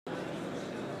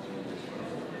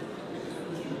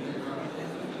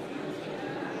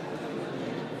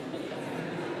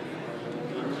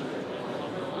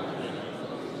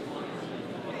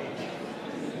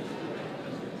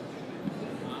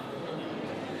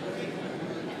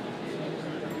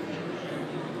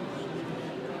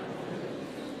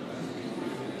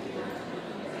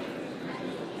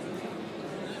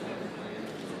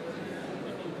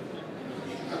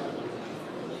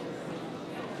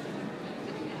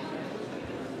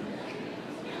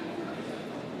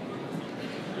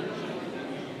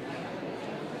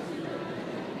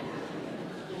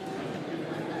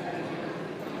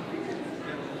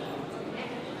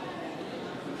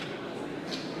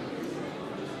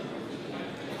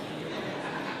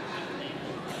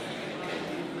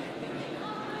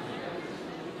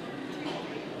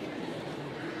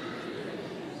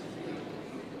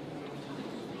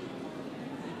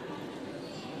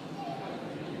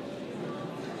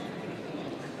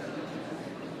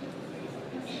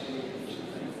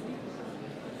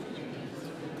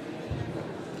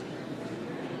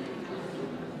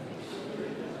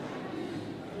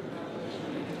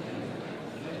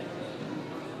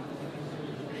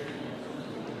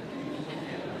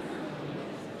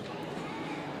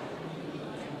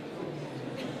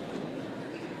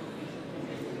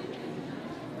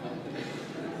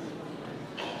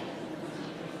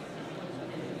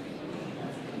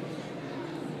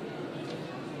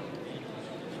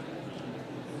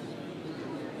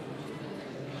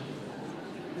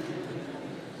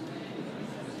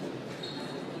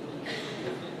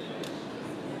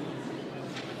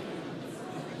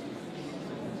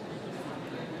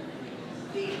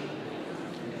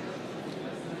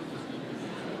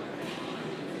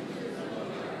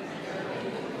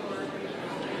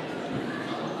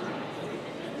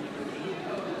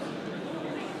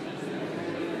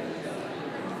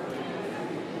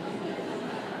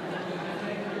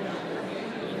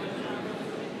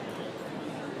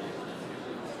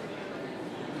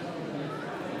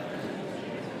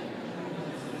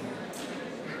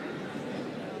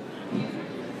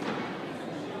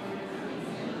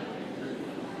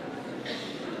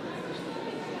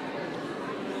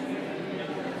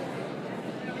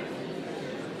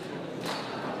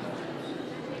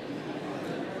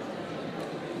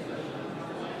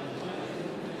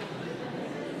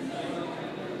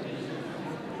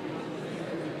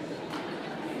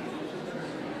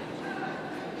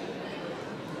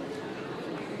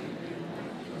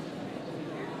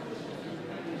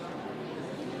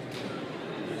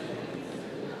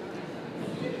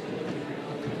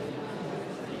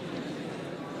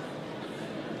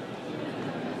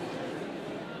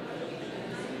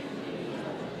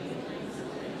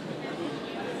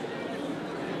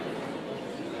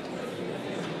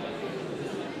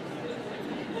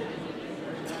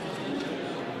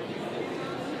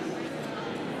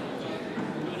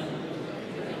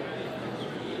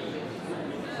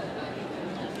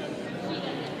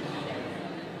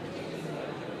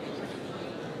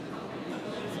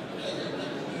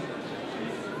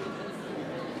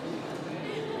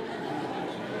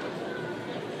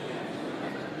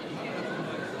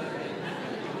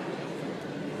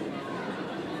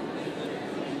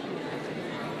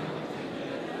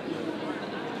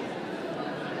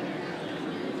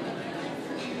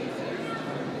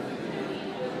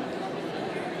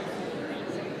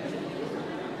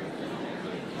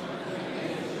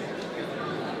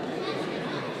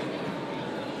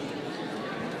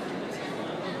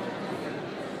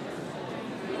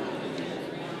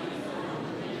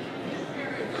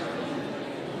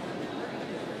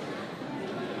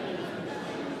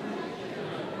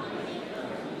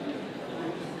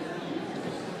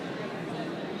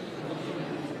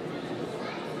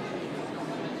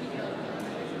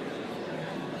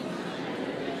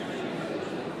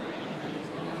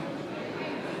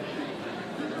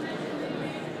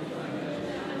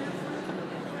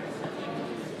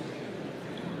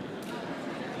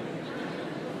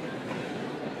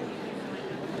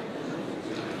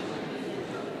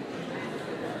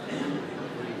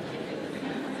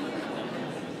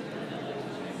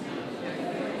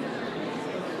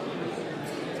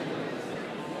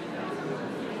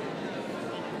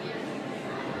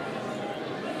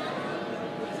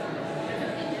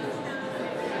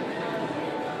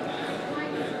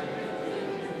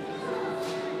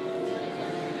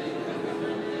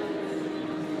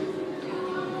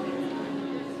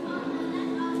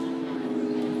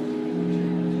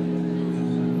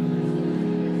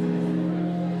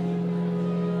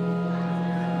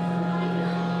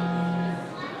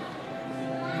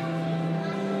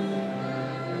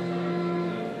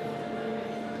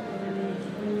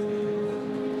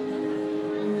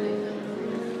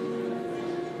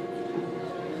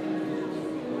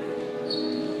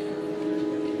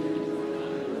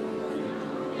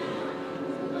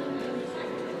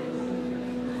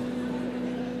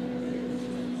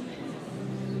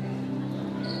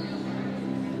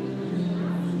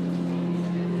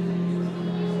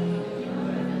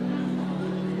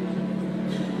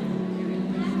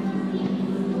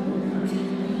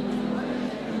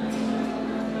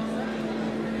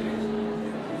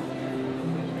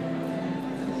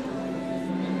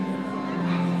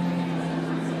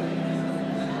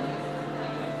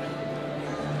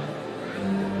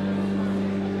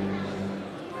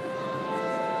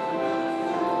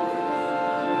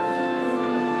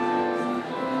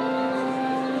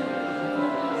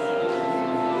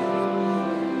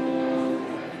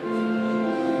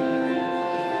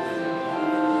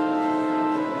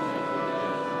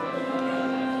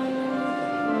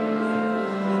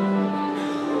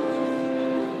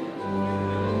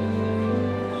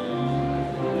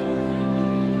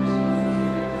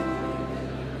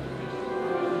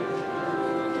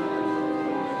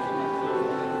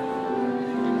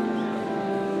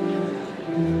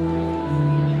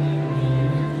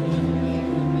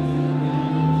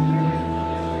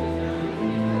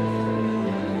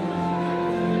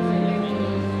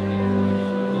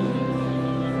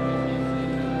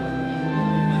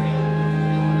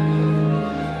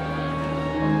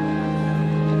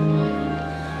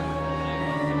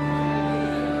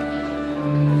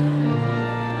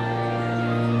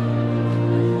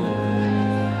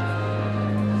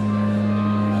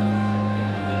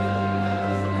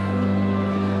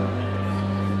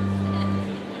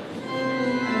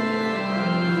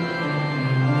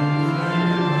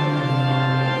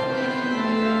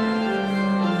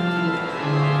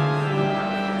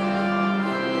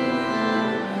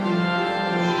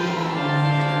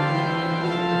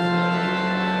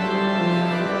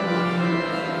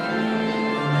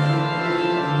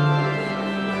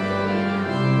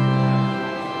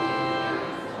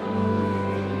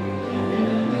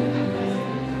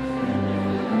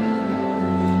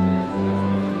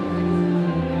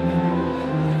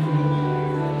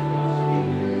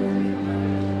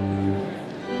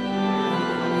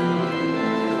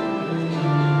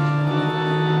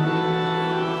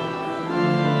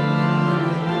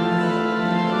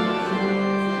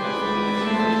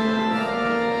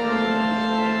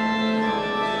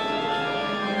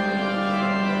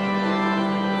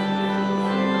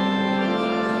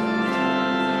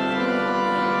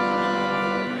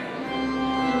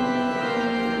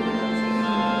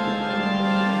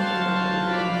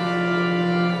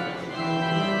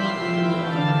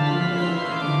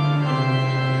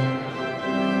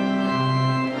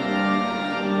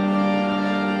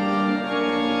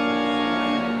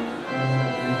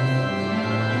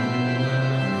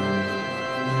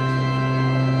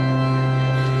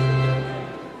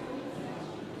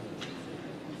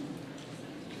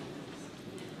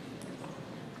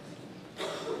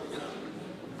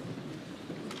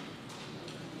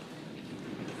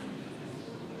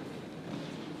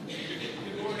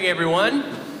Everyone.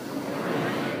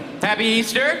 Happy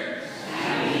Easter.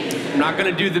 I'm not going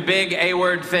to do the big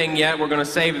A-word thing yet. We're going to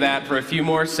save that for a few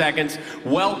more seconds.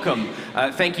 Welcome.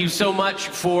 Thank you so much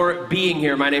for being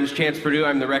here. My name is Perdue.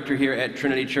 I'm the rector here at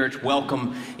Trinity Church.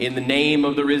 Welcome in the name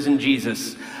of the risen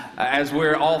Jesus. As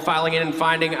we're all filing in and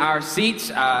finding our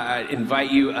seats, I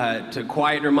invite you to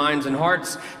quiet your minds and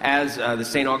hearts as the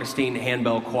St. Augustine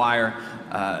Handbell Choir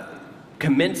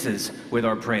commences with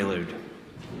our prelude.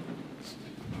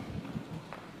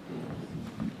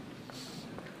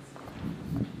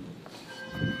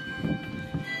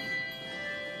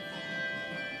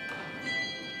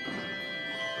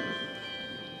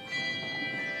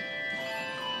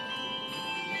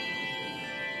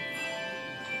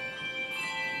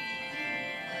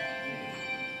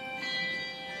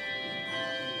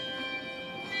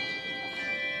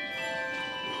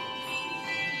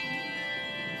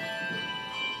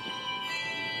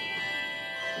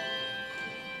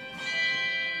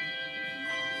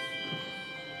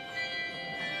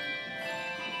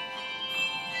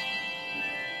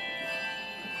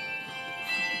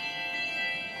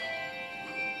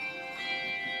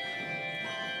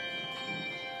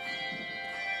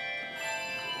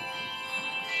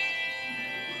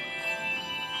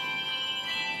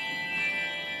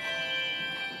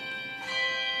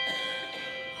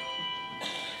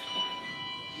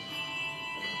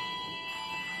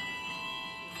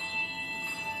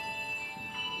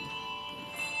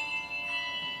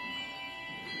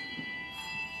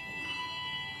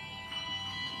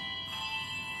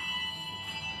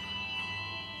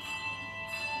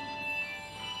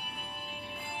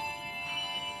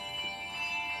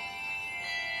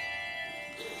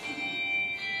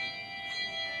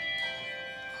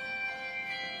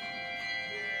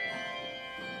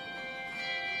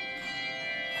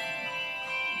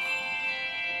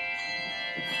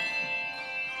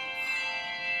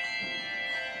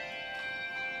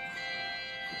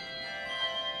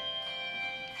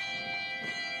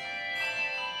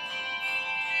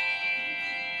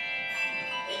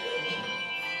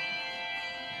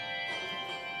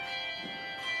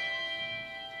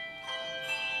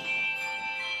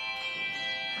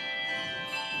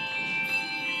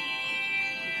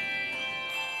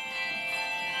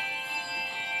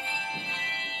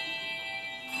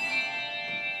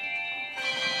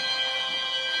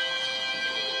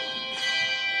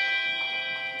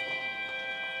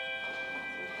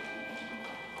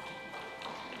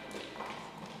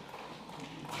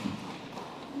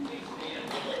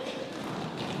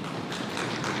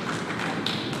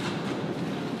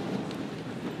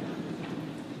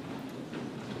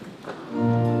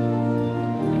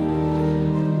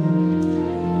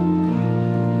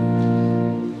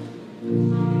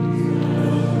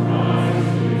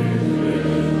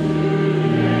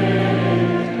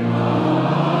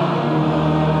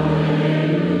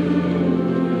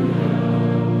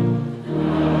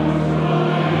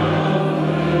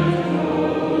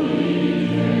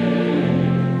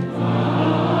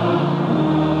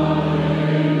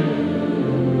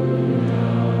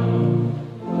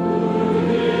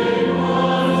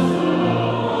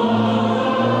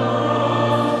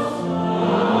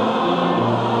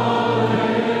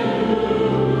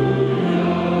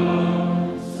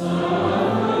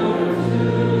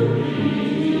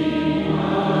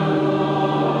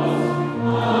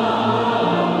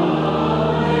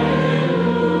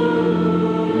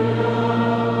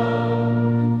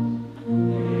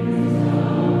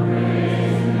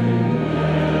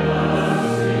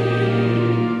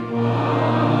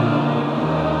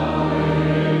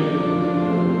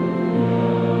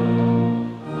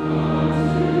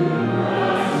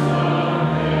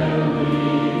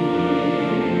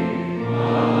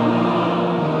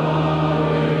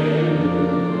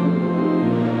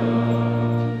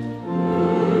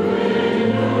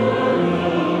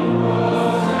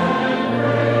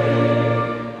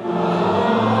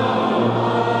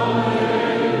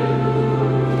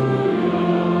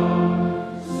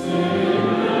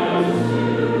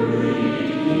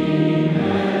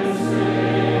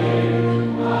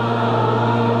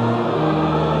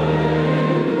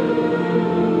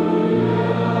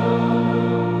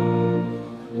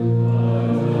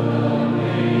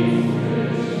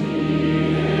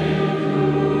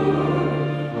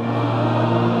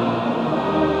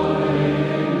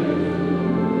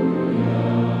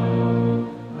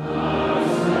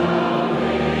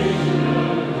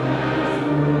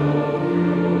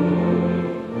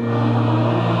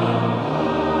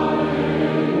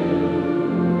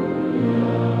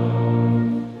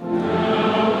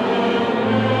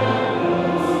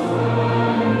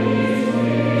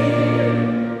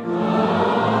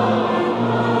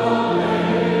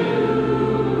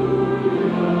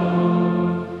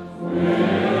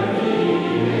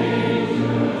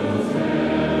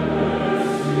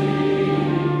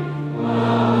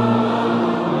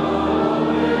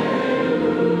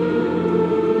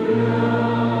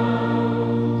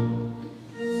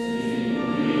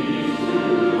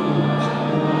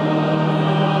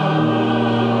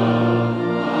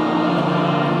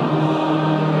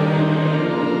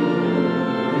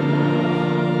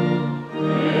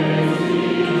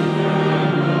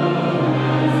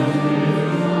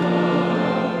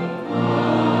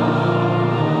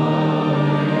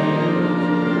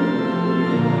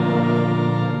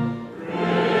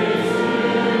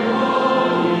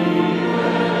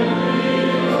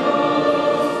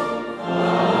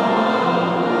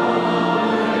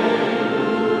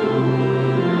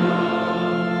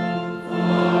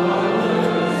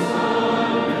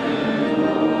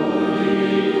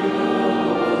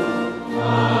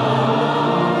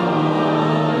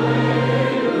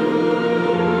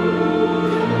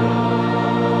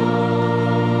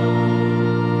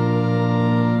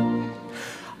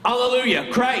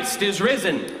 Christ is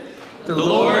risen. The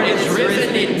Lord is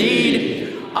risen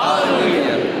indeed.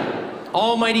 Alleluia.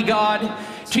 Almighty God,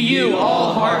 to you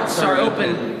all hearts are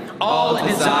open, all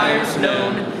desires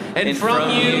known, and from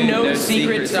you no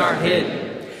secrets are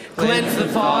hid. Cleanse the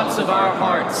thoughts of our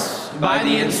hearts by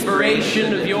the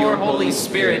inspiration of your Holy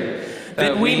Spirit,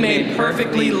 that we may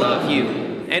perfectly love you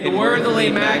and worthily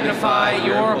magnify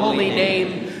your holy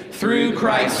name through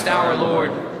Christ our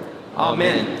Lord.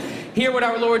 Amen. Hear what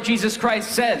our Lord Jesus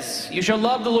Christ says. You shall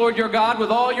love the Lord your God with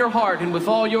all your heart and with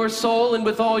all your soul and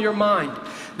with all your mind.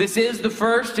 This is the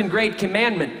first and great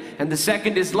commandment, and the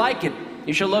second is like it.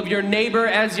 You shall love your neighbor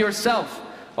as yourself.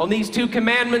 On these two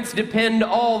commandments depend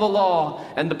all the law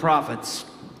and the prophets.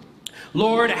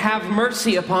 Lord, have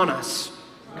mercy upon us.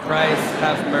 Christ,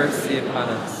 have mercy upon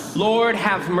us. Lord,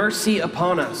 have mercy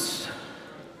upon us.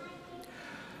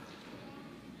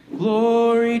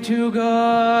 Glory to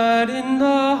God in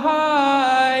the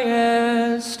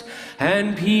highest,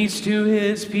 and peace to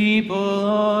his people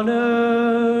on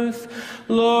earth.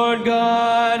 Lord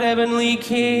God, heavenly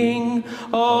King,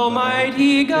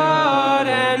 almighty God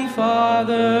and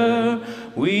Father,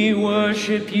 we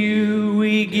worship you,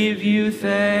 we give you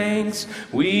thanks,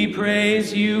 we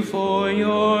praise you for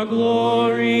your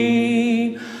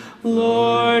glory.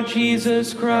 Lord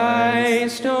Jesus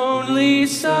Christ, only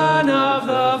Son of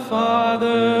the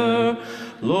Father,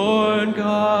 Lord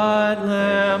God,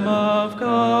 Lamb of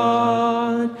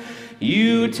God,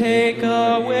 you take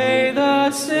away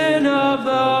the sin of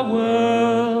the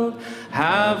world,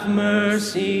 have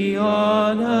mercy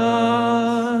on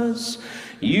us.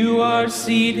 You are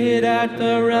seated at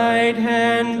the right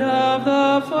hand of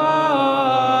the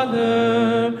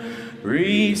Father.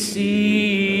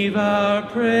 Receive our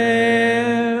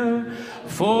prayer.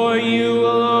 For you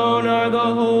alone are the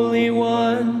Holy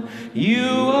One. You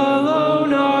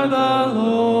alone are the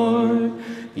Lord.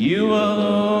 You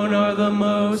alone are the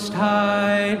Most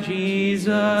High,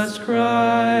 Jesus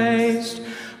Christ,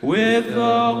 with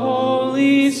the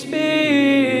Holy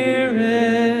Spirit,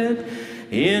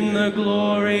 in the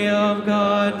glory of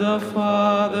God the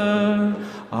Father.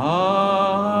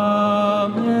 Amen.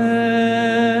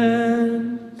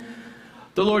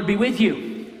 The Lord be with you.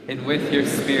 And with your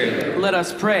spirit. Let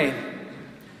us pray.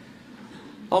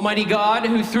 Almighty God,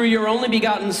 who through your only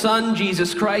begotten Son,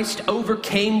 Jesus Christ,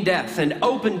 overcame death and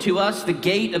opened to us the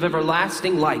gate of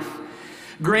everlasting life,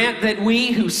 grant that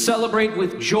we who celebrate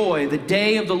with joy the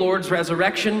day of the Lord's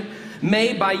resurrection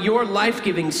may, by your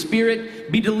life-giving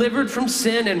Spirit, be delivered from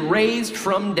sin and raised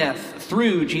from death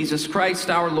through Jesus Christ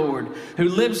our Lord, who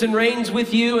lives and reigns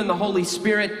with you in the Holy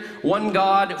Spirit, one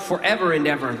God, forever and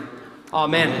ever.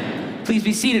 Amen. Please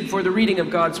be seated for the reading of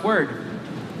God's Word.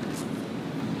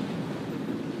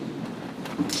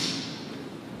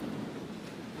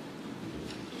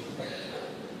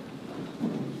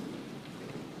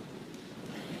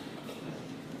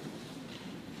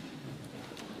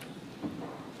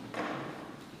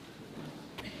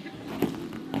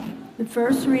 The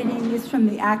first reading is from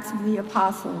the Acts of the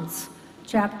Apostles,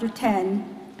 chapter 10,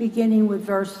 beginning with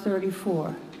verse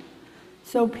 34.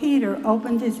 So Peter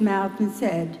opened his mouth and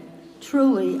said,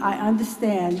 "Truly I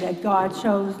understand that God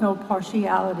shows no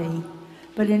partiality,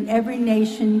 but in every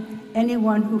nation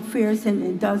anyone who fears him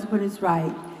and does what is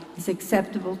right is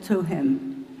acceptable to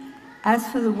him. As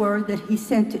for the word that he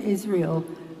sent to Israel,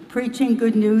 preaching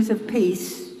good news of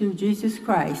peace through Jesus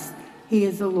Christ, he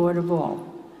is the Lord of all.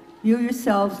 You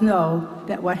yourselves know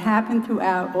that what happened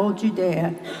throughout all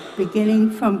Judea, beginning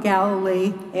from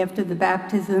Galilee after the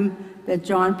baptism that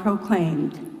John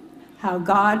proclaimed, how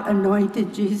God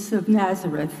anointed Jesus of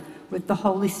Nazareth with the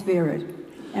Holy Spirit,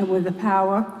 and with the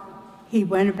power he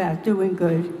went about doing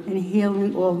good and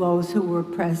healing all those who were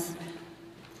oppressed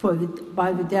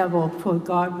by the devil, for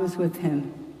God was with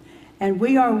him. And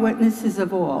we are witnesses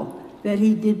of all that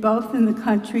he did both in the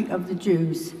country of the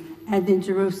Jews and in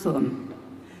Jerusalem.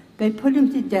 They put him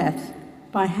to death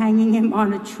by hanging him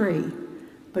on a tree,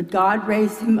 but God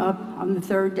raised him up on the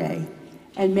third day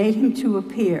and made him to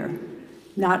appear,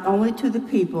 not only to the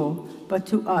people, but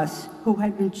to us who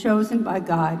had been chosen by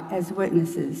God as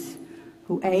witnesses,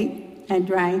 who ate and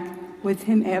drank with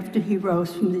him after he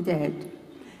rose from the dead.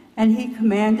 And he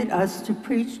commanded us to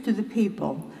preach to the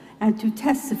people and to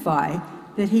testify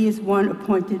that he is one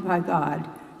appointed by God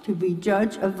to be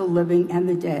judge of the living and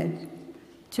the dead.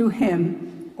 To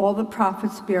him, all the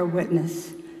prophets bear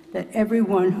witness that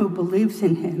everyone who believes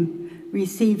in him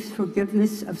receives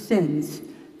forgiveness of sins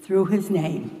through his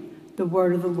name." The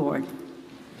word of the Lord.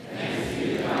 Thanks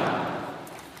be to God.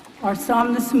 Our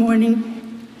psalm this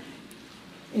morning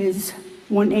is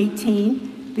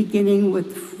 118, beginning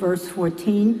with verse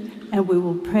 14, and we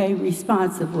will pray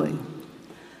responsively.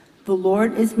 The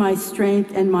Lord is my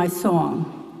strength and my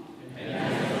song.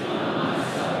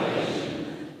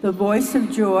 The voice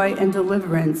of joy and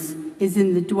deliverance is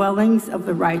in the dwellings of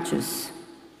the righteous.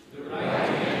 The right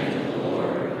hand of the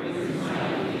Lord brings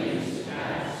mighty things to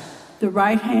pass. The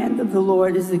right hand of the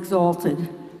Lord is exalted.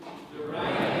 The right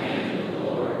hand of the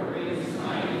Lord brings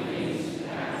mighty things to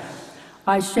pass.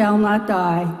 I shall not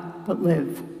die, but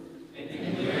live. And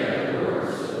declare the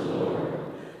works of the Lord.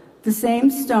 The same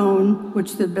stone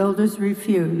which the builders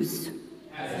refused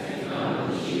Has become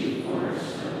the chief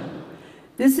cornerstone.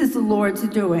 This is the Lord's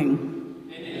doing.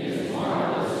 And it is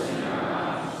marvelous in our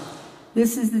eyes.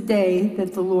 This is the day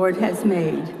that the Lord has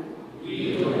made.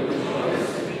 We will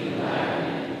rejoice and be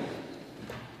glad in it.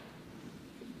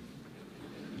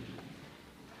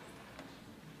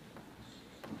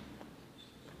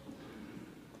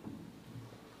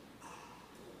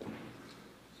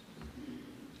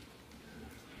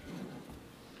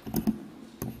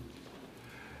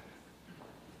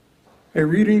 A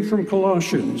reading from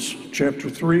Colossians, chapter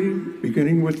 3,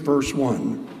 beginning with verse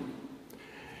 1.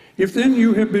 If then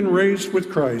you have been raised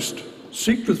with Christ,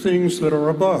 seek the things that are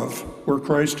above, where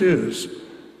Christ is,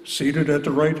 seated at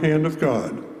the right hand of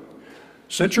God.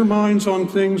 Set your minds on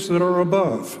things that are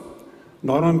above,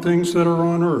 not on things that are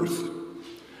on earth.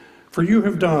 For you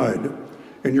have died,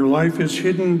 and your life is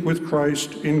hidden with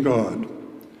Christ in God.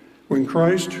 When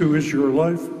Christ, who is your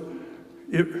life,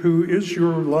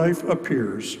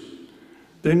 appears,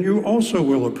 then you also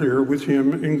will appear with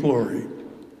him in glory.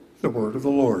 The word of the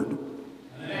Lord.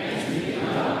 Thanks be to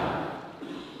God.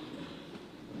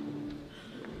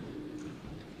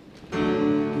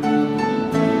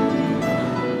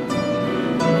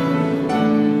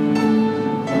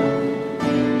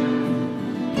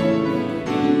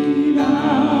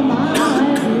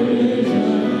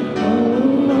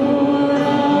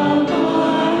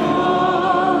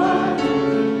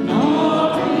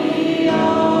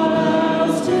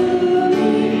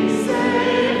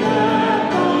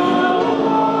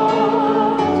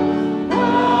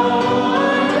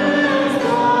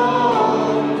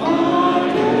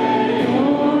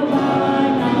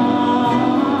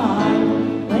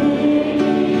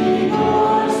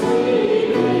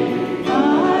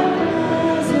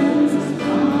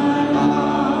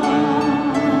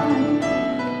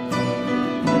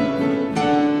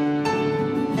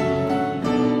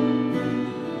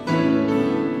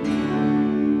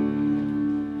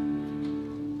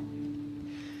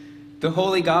 The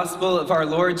Holy Gospel of our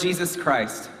Lord Jesus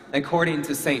Christ, according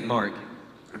to St. Mark.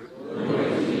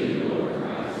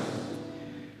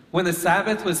 When the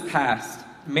Sabbath was past,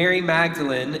 Mary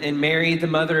Magdalene and Mary, the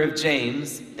mother of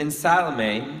James, and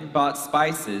Salome bought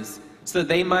spices so that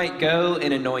they might go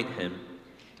and anoint him.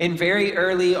 And very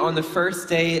early on the first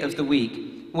day of the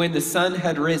week, when the sun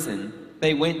had risen,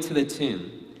 they went to the tomb.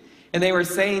 And they were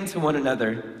saying to one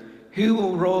another, "Who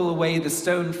will roll away the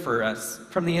stone for us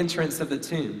from the entrance of the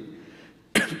tomb?"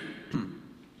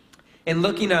 And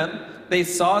looking up, they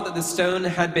saw that the stone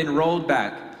had been rolled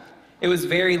back. It was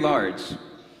very large.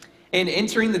 And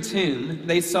entering the tomb,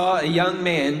 they saw a young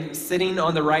man sitting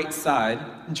on the right side,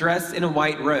 dressed in a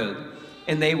white robe,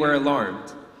 and they were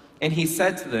alarmed. And he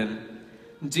said to them,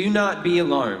 "Do not be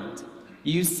alarmed.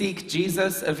 You seek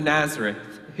Jesus of Nazareth,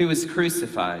 who was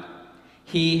crucified.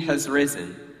 He has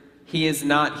risen. He is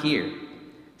not here.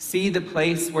 See the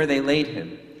place where they laid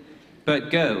him. But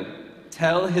go,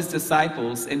 tell his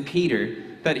disciples and Peter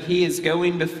that he is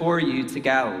going before you to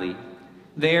Galilee.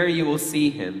 There you will see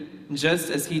him, just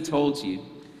as he told you."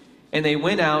 And they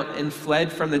went out and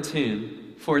fled from the tomb,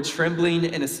 for trembling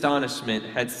and astonishment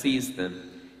had seized them.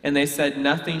 And they said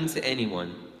nothing to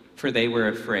anyone, for they were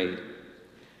afraid.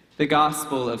 The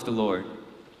Gospel of the Lord.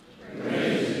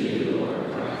 Praise to you,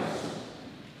 Lord Christ.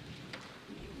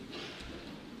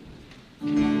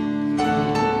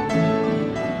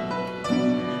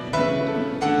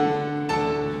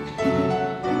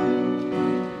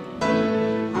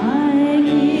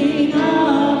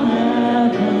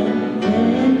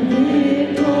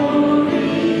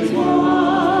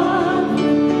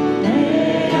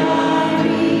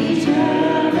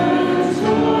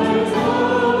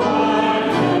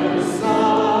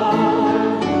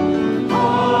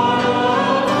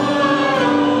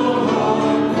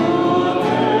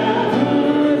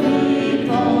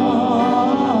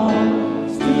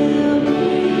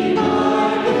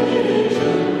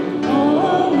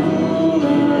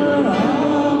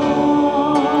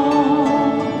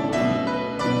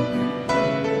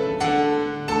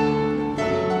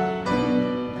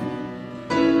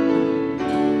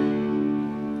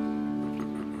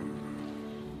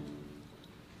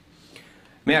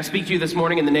 May I speak to you this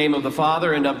morning in the name of the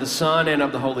Father, and of the Son, and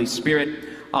of the Holy Spirit.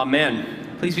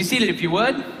 Amen. Please be seated if you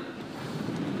would.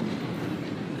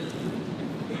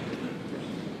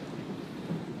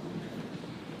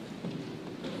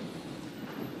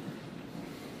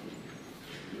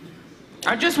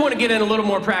 I just want to get in a little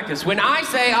more practice. When I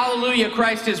say, hallelujah,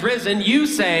 Christ is risen, you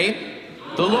say,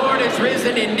 the Lord is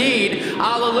risen indeed.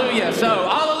 Hallelujah. So,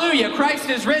 hallelujah, Christ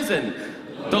is risen.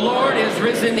 The Lord is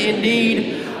risen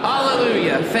indeed.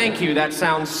 Hallelujah. Thank you. That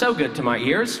sounds so good to my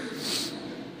ears.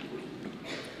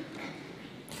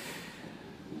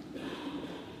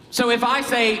 So if I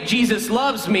say, Jesus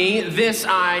loves me, this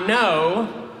I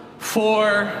know,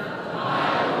 for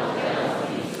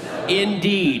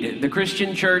indeed. The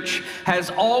Christian church has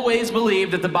always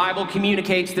believed that the Bible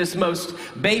communicates this most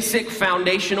basic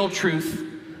foundational truth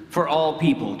for all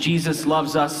people. Jesus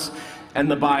loves us,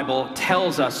 and the Bible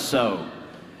tells us so.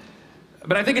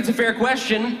 But I think it's a fair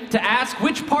question to ask,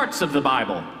 which parts of the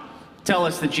Bible tell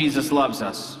us that Jesus loves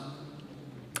us?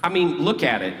 I mean, look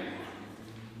at it.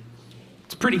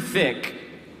 It's pretty thick.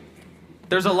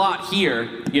 There's a lot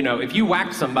here. You know, if you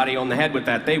whacked somebody on the head with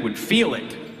that, they would feel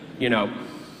it, you know.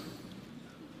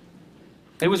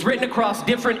 It was written across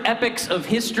different epochs of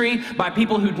history by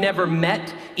people who'd never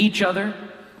met each other.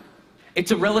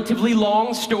 It's a relatively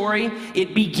long story.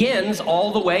 It begins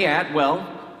all the way at, well,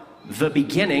 the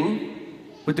beginning,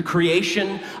 with the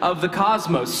creation of the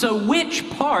cosmos. So which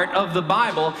part of the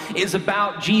Bible is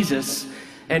about Jesus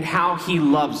and how he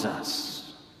loves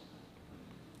us?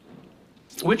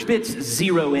 Which bits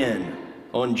zero in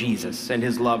on Jesus and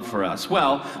his love for us?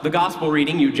 Well, the gospel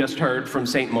reading you just heard from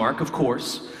St. Mark, of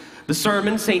course. The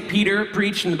sermon St. Peter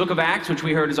preached in the book of Acts, which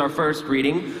we heard as our first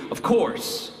reading, of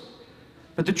course.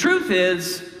 But the truth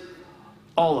is,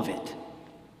 all of it.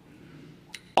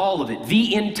 All of it.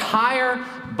 The entire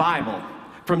Bible,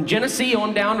 from Genesis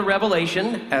on down to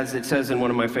Revelation, as it says in one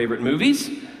of my favorite movies,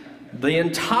 the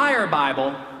entire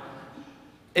Bible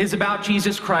is about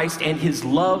Jesus Christ and his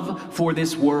love for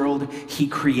this world he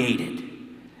created.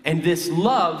 And this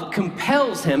love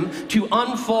compels him to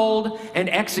unfold and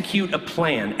execute a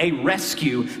plan, a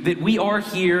rescue that we are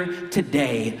here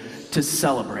today to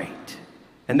celebrate.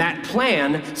 And that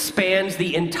plan spans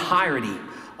the entirety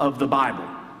of the Bible.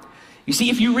 You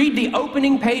see, if you read the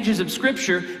opening pages of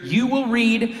Scripture, you will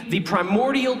read the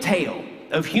primordial tale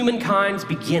of humankind's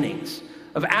beginnings,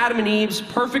 of Adam and Eve's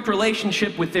perfect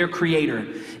relationship with their Creator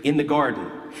in the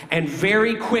garden. And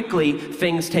very quickly,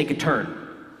 things take a turn.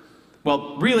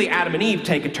 Well, really, Adam and Eve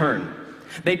take a turn.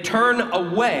 They turn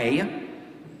away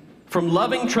from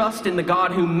loving trust in the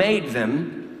God who made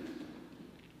them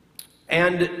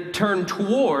and turn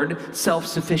toward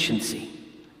self-sufficiency,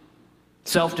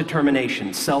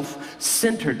 self-determination,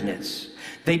 self-centeredness.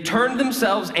 They turn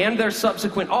themselves and their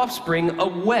subsequent offspring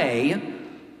away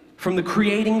from the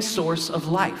creating source of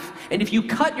life. And if you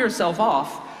cut yourself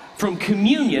off from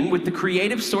communion with the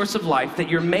creative source of life that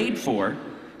you're made for,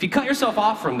 if you cut yourself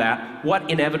off from that, what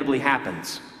inevitably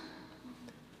happens?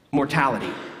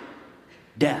 Mortality,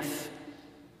 death.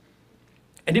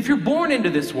 And if you're born into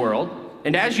this world,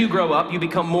 and as you grow up, you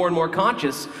become more and more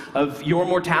conscious of your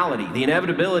mortality, the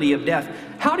inevitability of death,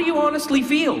 how do you honestly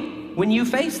feel when you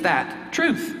face that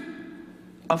truth?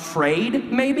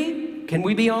 Afraid, maybe? Can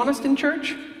we be honest in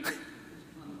church?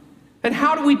 And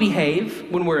how do we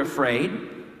behave when we're afraid?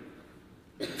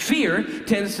 Fear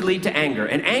tends to lead to anger,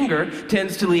 and anger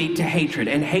tends to lead to hatred,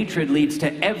 and hatred leads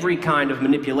to every kind of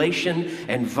manipulation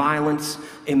and violence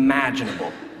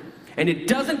imaginable. And it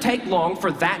doesn't take long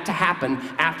for that to happen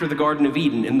after the Garden of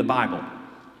Eden in the Bible.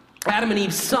 Adam and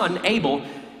Eve's son, Abel,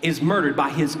 is murdered by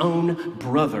his own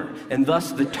brother, and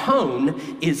thus the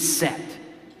tone is set.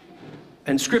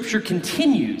 And Scripture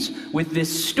continues with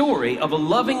this story of a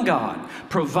loving God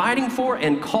providing for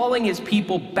and calling his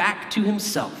people back to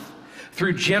himself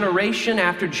through generation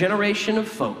after generation of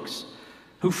folks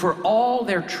who, for all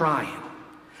their trying,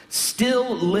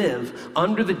 still live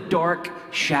under the dark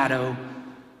shadow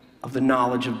of the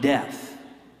knowledge of death,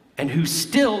 and who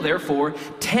still, therefore,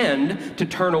 tend to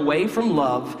turn away from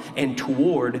love and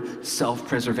toward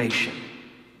self-preservation.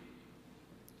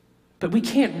 But we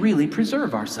can't really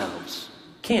preserve ourselves,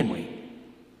 can we?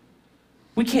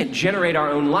 We can't generate our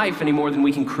own life any more than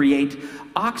we can create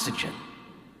oxygen.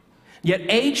 Yet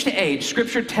age to age,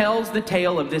 Scripture tells the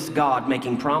tale of this God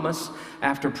making promise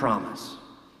after promise.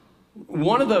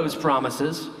 One of those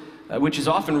promises, which is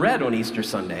often read on Easter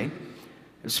Sunday,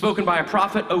 is spoken by a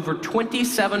prophet over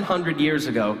 2,700 years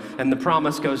ago, and the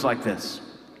promise goes like this.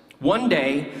 One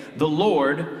day, the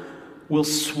Lord will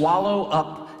swallow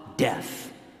up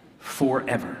death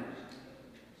forever.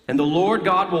 And the Lord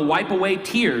God will wipe away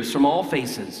tears from all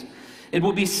faces. It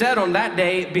will be said on that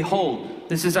day, behold,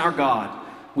 this is our God.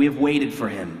 We have waited for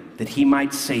him, that he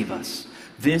might save us.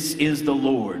 This is the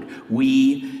Lord.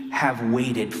 We have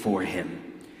waited for him.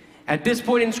 At this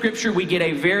point in Scripture, we get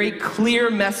a very clear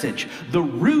message. The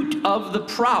root of the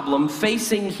problem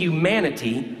facing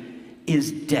humanity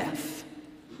is death.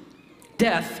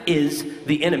 Death is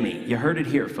the enemy. You heard it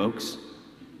here, folks.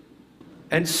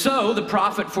 And so the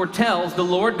prophet foretells the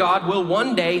Lord God will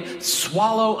one day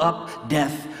swallow up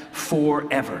death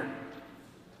forever.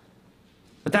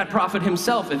 But that prophet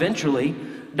himself eventually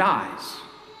dies.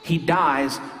 He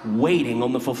dies waiting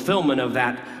on the fulfillment of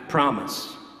that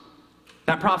promise.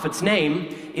 That prophet's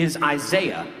name is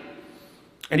Isaiah.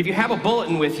 And if you have a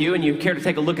bulletin with you and you care to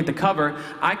take a look at the cover,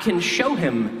 I can show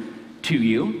him to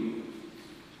you.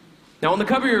 Now, on the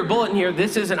cover of your bulletin here,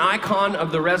 this is an icon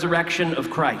of the resurrection of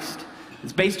Christ.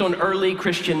 It's based on early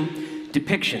Christian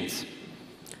depictions.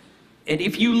 And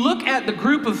if you look at the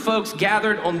group of folks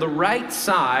gathered on the right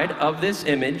side of this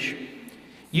image,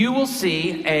 you will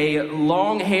see a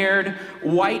long-haired,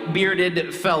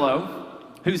 white-bearded fellow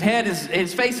whose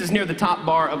his face is near the top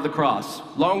bar of the cross.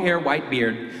 Long hair, white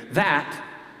beard. That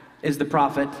is the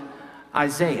prophet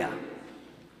Isaiah.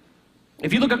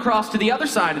 If you look across to the other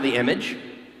side of the image,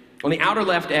 on the outer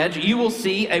left edge, you will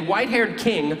see a white-haired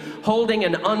king holding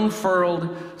an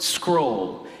unfurled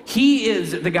scroll. He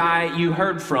is the guy you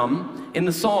heard from in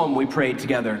the psalm we prayed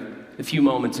together a few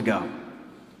moments ago.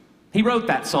 He wrote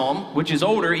that psalm, which is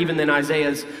older even than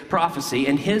Isaiah's prophecy,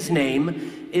 and his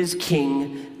name is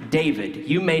King David.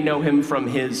 You may know him from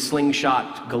his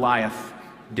slingshot Goliath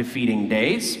defeating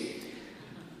days.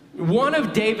 One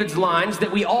of David's lines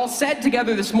that we all said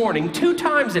together this morning, 2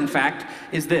 times in fact,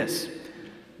 is this: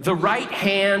 "The right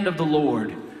hand of the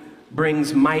Lord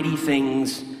brings mighty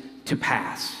things to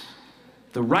pass."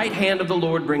 The right hand of the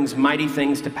Lord brings mighty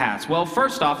things to pass. Well,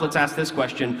 first off, let's ask this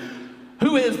question: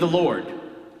 who is the Lord?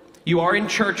 You are in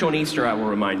church on Easter, I will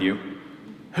remind you.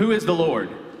 Who is the Lord?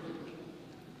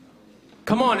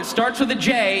 Come on, it starts with a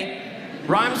J,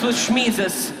 rhymes with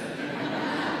Shmeezus.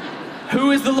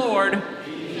 Who is the Lord?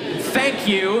 Thank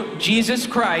you, Jesus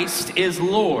Christ is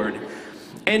Lord.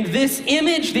 And this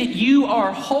image that you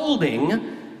are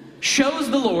holding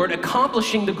shows the Lord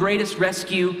accomplishing the greatest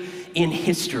rescue in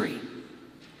history,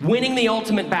 winning the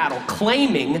ultimate battle,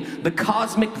 claiming the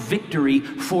cosmic victory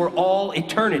for all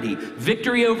eternity.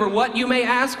 Victory over what, you may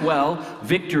ask? Well,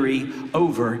 victory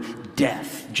over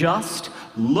death. Just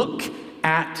look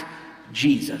at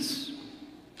Jesus.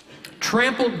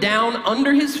 Trampled down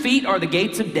under his feet are the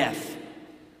gates of death.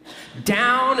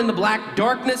 Down in the black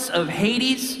darkness of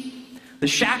Hades, the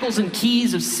shackles and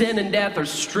keys of sin and death are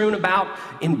strewn about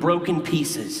in broken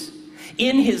pieces.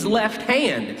 In his left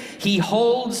hand, he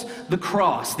holds the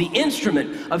cross, the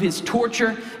instrument of his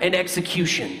torture and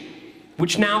execution,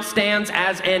 which now stands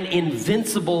as an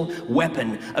invincible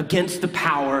weapon against the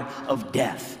power of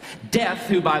death. Death,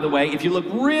 who, by the way, if you look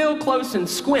real close and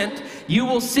squint, you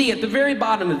will see at the very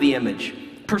bottom of the image,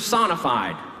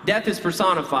 personified. Death is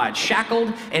personified,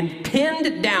 shackled and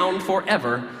pinned down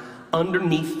forever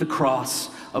underneath the cross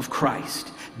of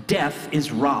Christ. Death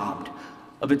is robbed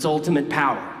of its ultimate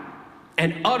power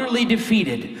and utterly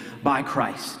defeated by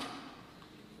Christ.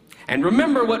 And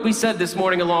remember what we said this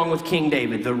morning along with King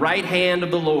David: the right hand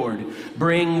of the Lord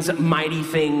brings mighty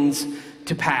things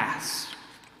to pass.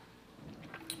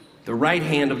 The right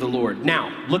hand of the Lord.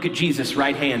 Now, look at Jesus'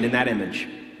 right hand in that image.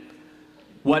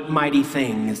 What mighty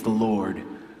thing is the Lord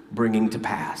bringing to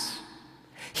pass?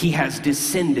 He has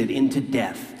descended into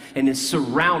death and is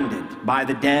surrounded by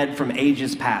the dead from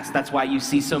ages past. That's why you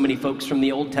see so many folks from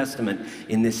the Old Testament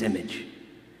in this image.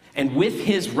 And with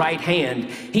his right hand,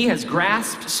 he has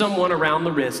grasped someone around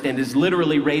the wrist and is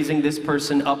literally raising this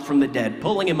person up from the dead,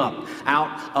 pulling him up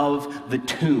out of the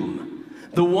tomb.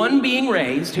 The one being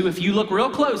raised, who if you look real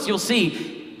close, you'll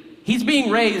see he's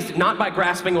being raised not by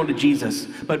grasping onto Jesus,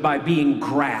 but by being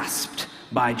grasped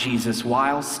by Jesus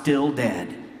while still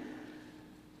dead.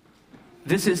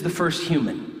 This is the first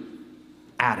human,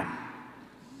 Adam.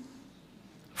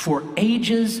 For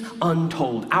ages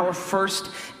untold, our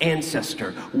first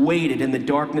ancestor waited in the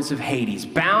darkness of Hades,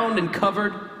 bound and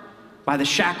covered by the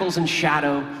shackles and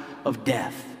shadow of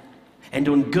death. And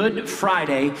on Good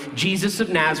Friday, Jesus of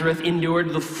Nazareth endured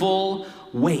the full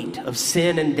weight of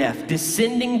sin and death,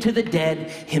 descending to the dead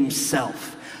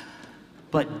himself.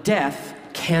 But death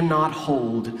cannot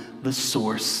hold the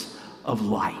source of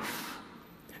life.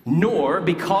 Nor,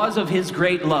 because of his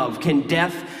great love, can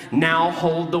death now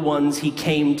hold the ones he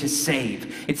came to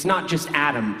save. It's not just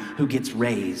Adam who gets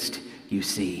raised, you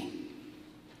see.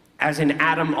 As in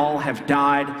Adam all have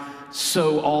died,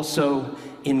 so also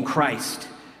in Christ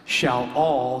shall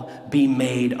all be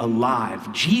made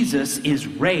alive. Jesus is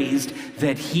raised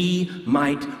that he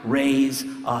might raise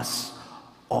us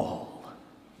all.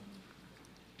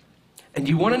 And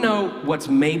you want to know what's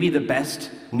maybe the best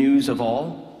news of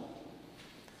all?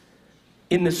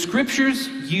 In the scriptures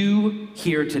you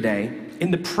hear today, in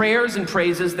the prayers and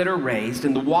praises that are raised,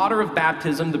 in the water of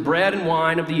baptism, the bread and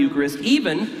wine of the Eucharist,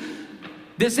 even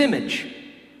this image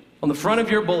on the front of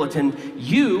your bulletin,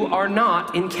 you are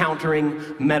not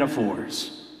encountering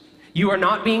metaphors. You are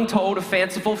not being told a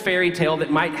fanciful fairy tale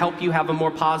that might help you have a more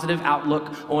positive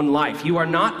outlook on life. You are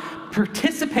not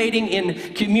participating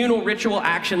in communal ritual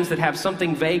actions that have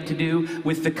something vague to do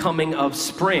with the coming of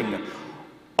spring.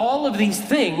 All of these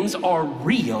things are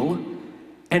real,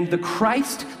 and the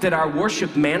Christ that our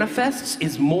worship manifests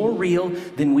is more real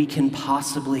than we can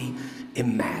possibly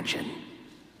imagine.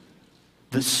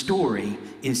 The story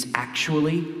is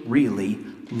actually, really,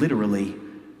 literally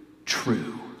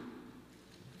true.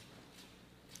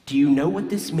 Do you know what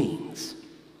this means?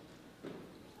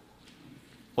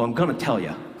 Well, I'm going to tell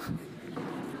you.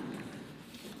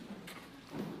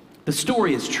 The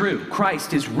story is true.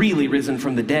 Christ is really risen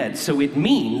from the dead. So it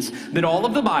means that all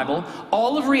of the Bible,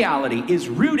 all of reality is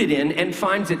rooted in and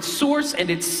finds its source and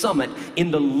its summit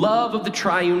in the love of the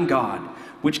triune God,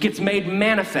 which gets made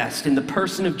manifest in the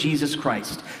person of Jesus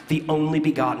Christ, the only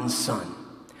begotten Son.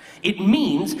 It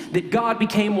means that God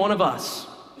became one of us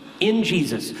in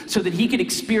Jesus so that he could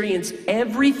experience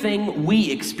everything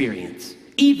we experience,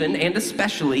 even and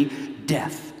especially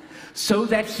death, so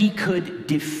that he could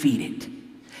defeat it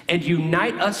and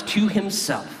unite us to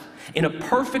himself in a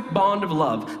perfect bond of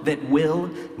love that will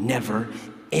never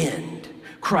end.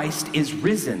 Christ is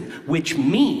risen, which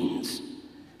means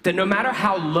that no matter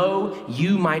how low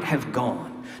you might have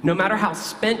gone, no matter how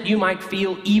spent you might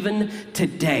feel even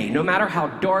today, no matter how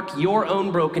dark your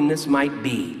own brokenness might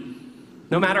be,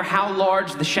 no matter how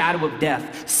large the shadow of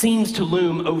death seems to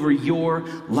loom over your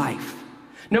life,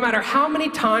 no matter how many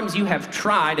times you have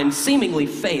tried and seemingly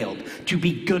failed to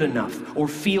be good enough or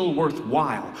feel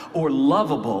worthwhile or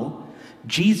lovable,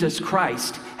 Jesus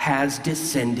Christ has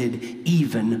descended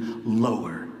even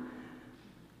lower.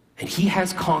 And he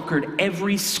has conquered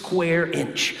every square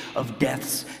inch of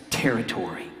death's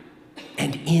territory.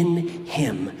 And in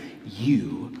him,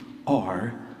 you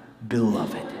are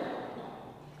beloved.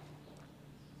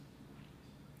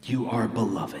 You are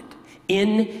beloved.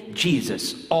 In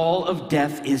Jesus, all of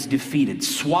death is defeated,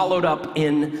 swallowed up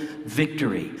in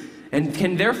victory, and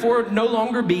can therefore no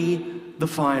longer be the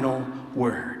final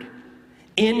word.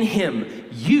 In him,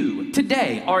 you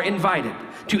today are invited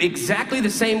to exactly the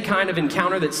same kind of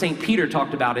encounter that St. Peter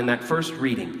talked about in that first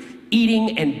reading,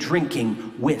 eating and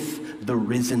drinking with the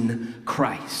risen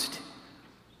Christ.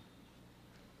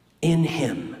 In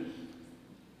him,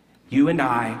 you and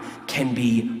I can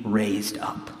be raised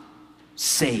up,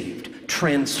 saved,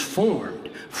 transformed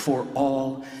for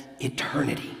all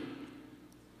eternity.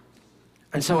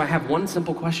 And so I have one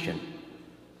simple question.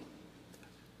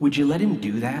 Would you let him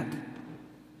do that?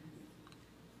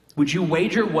 Would you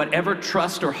wager whatever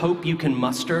trust or hope you can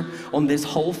muster on this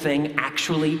whole thing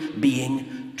actually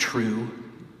being true?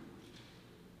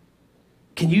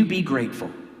 Can you be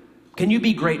grateful? Can you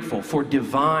be grateful for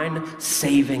divine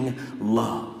saving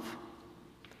love?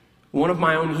 One of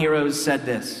my own heroes said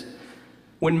this: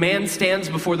 when man stands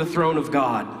before the throne of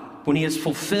God, when he has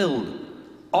fulfilled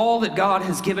all that God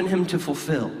has given him to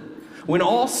fulfill, when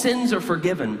all sins are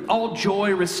forgiven, all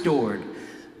joy restored,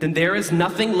 then there is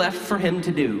nothing left for him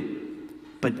to do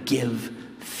but give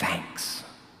thanks.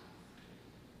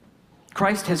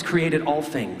 Christ has created all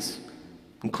things,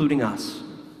 including us.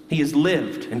 He has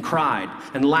lived and cried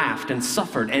and laughed and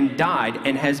suffered and died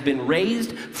and has been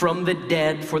raised from the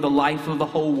dead for the life of the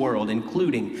whole world,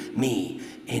 including me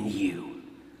and you.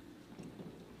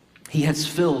 He has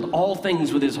filled all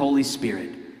things with his Holy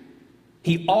Spirit.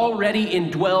 He already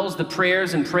indwells the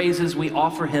prayers and praises we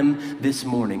offer him this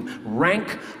morning.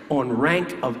 Rank on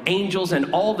rank of angels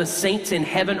and all the saints in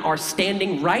heaven are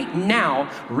standing right now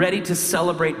ready to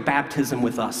celebrate baptism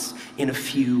with us in a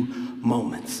few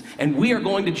moments. And we are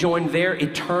going to join their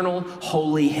eternal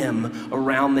holy hymn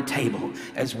around the table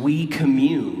as we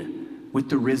commune with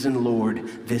the risen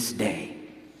Lord this day.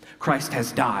 Christ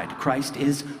has died. Christ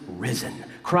is risen.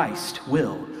 Christ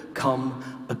will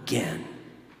come again.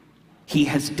 He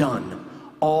has done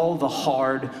all the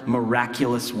hard,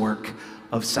 miraculous work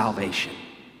of salvation.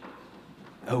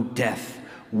 O death,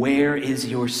 where is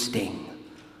your sting?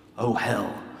 O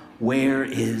hell, where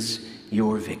is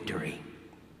your victory?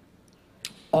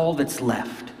 All that's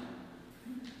left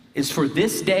is for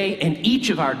this day and each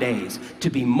of our days to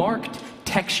be marked,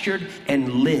 textured, and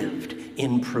lived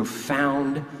in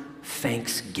profound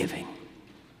thanksgiving.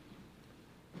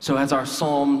 So as our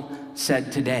psalm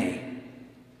said today,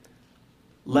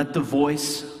 let the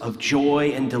voice of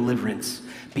joy and deliverance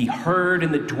be heard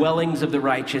in the dwellings of the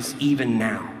righteous even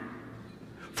now.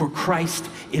 For Christ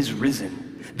is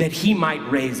risen, that he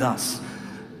might raise us.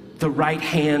 The right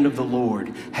hand of the Lord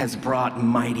has brought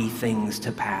mighty things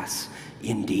to pass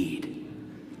indeed.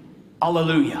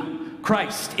 Alleluia.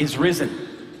 Christ is risen.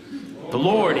 The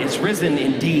Lord is risen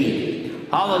indeed.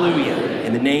 Alleluia.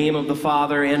 In the name of the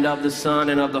Father, and of the Son,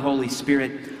 and of the Holy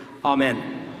Spirit.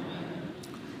 Amen.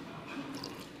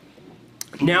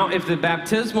 Now, if the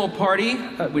baptismal party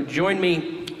would join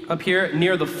me up here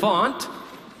near the font.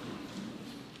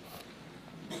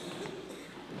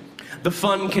 The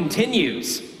fun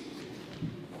continues.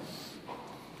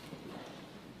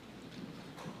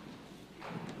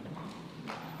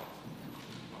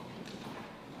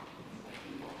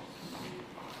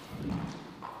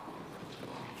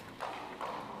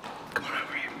 Come on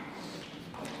over here.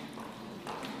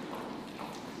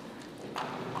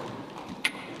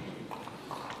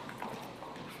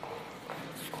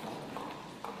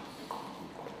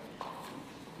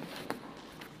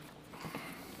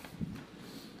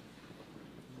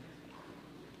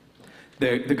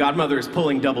 The godmother is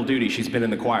pulling double duty. She's been in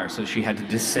the choir, so she had to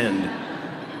descend.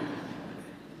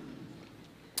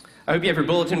 I hope you have your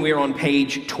bulletin. We are on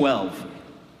page 12.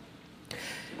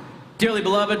 Dearly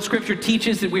beloved, Scripture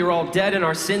teaches that we are all dead in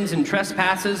our sins and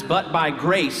trespasses, but by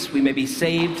grace we may be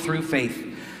saved through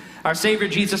faith. Our Savior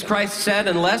Jesus Christ said,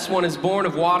 unless one is born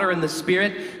of water and the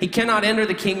Spirit, he cannot enter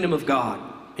the kingdom of God.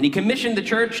 And he commissioned the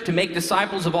church to make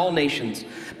disciples of all nations,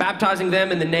 baptizing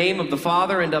them in the name of the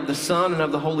Father and of the Son and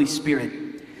of the Holy Spirit.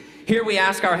 Here we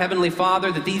ask our Heavenly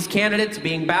Father that these candidates,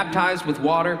 being baptized with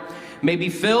water, may be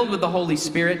filled with the Holy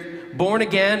Spirit, born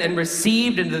again, and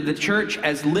received into the church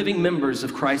as living members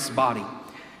of Christ's body.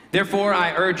 Therefore,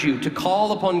 I urge you to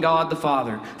call upon God the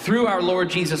Father, through our Lord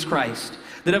Jesus Christ,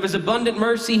 that of his abundant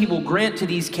mercy he will grant to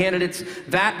these candidates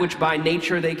that which by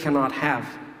nature they cannot have.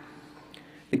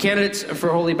 The candidates for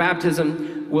holy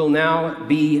baptism will now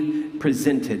be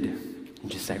presented.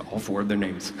 And just say all four of their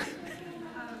names.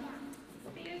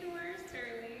 Theodore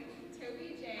Sterling,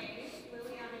 Toby J,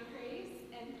 Liliana Grace,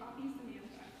 and Poppy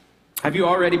Samantha. Have you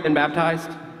already been baptized?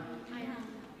 I have.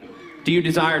 Do you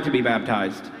desire to be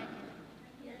baptized?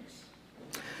 Yes.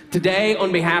 Today,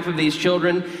 on behalf of these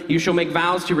children, you shall make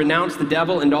vows to renounce the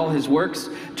devil and all his works,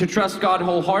 to trust God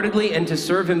wholeheartedly, and to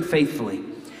serve him faithfully.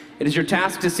 It is your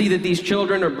task to see that these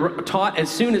children are taught as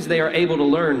soon as they are able to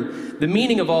learn the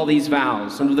meaning of all these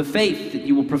vows and of the faith that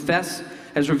you will profess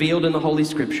as revealed in the Holy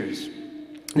Scriptures.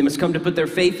 They must come to put their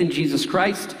faith in Jesus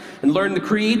Christ and learn the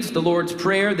creeds, the Lord's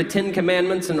Prayer, the 10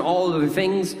 Commandments, and all other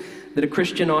things that a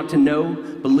Christian ought to know,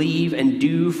 believe, and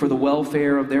do for the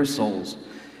welfare of their souls.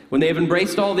 When they have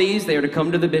embraced all these, they are to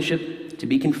come to the bishop to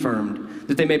be confirmed,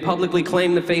 that they may publicly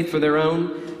claim the faith for their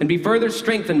own and be further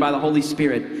strengthened by the Holy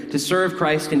Spirit to serve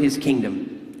Christ in his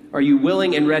kingdom. Are you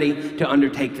willing and ready to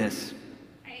undertake this?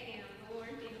 I am, the Lord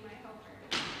being my helper.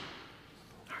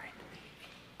 All right.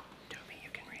 Toby, you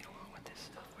can read along with this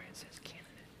stuff where it says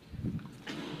candidate.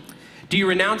 Do you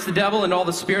renounce the devil and all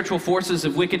the spiritual forces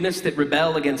of wickedness that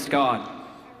rebel against God? I renounce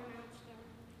them.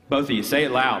 Both of you, say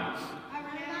it loud. I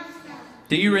renounce them.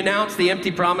 Do you renounce the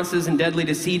empty promises and deadly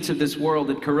deceits of this world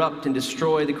that corrupt and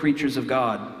destroy the creatures of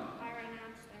God? I renounce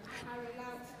them. I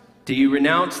renounce them. Do you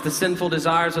renounce the sinful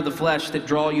desires of the flesh that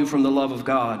draw you from the love of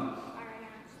God? I renounce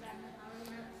them. I renounce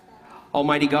them.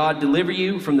 Almighty God, deliver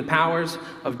you from the powers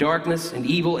of darkness and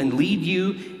evil and lead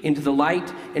you into the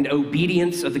light and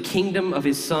obedience of the kingdom of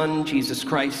his Son, Jesus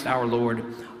Christ our Lord.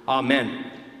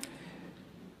 Amen.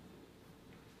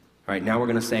 All right, now we're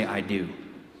going to say, I do.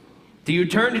 Do you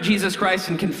turn to Jesus Christ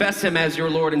and confess him as your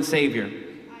Lord and Savior? I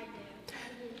do.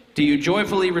 Do you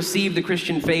joyfully receive the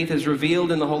Christian faith as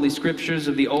revealed in the Holy Scriptures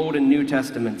of the Old and New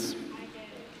Testaments? I do.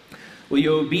 Will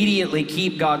you obediently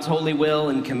keep God's holy will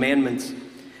and commandments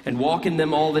and walk in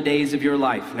them all the days of your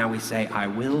life? Now we say, I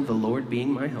will, the Lord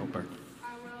being my helper.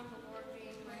 I will, the Lord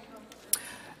being my helper.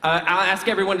 I'll ask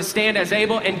everyone to stand as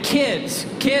able. And kids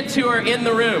who are in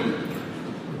the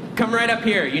room, come right up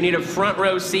here. You need a front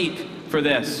row seat for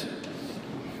this.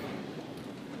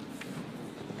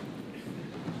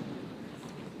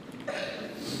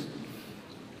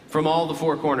 From all the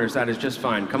four corners, that is just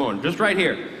fine. Come on, just right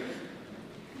here.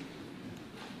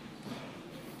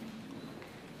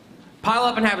 Pile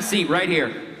up and have a seat right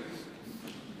here.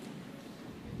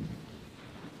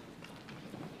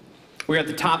 We're at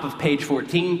the top of page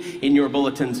 14 in your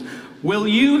bulletins. Will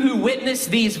you who witness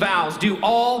these vows do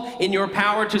all in your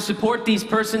power to support these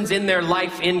persons in their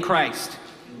life in Christ?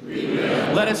 We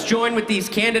will. Let us join with these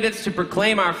candidates to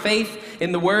proclaim our faith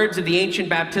in the words of the ancient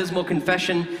baptismal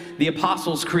confession, the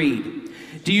Apostles' Creed.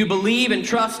 Do you believe and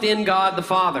trust in God the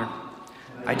Father?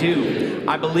 I do.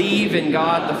 I believe in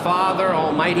God the Father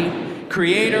Almighty,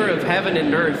 creator of heaven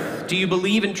and earth. Do you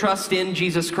believe and trust in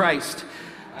Jesus Christ?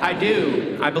 I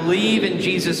do. I believe in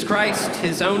Jesus Christ,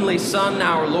 his only Son,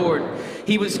 our Lord.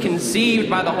 He was conceived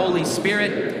by the Holy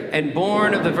Spirit and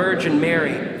born of the Virgin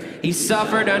Mary. He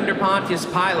suffered under Pontius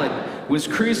Pilate, was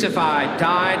crucified,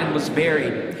 died, and was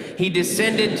buried. He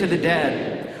descended to the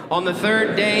dead. On the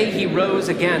third day he rose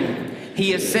again.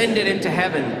 He ascended into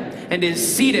heaven and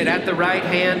is seated at the right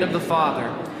hand of the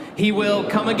Father. He will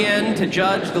come again to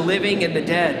judge the living and the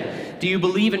dead. Do you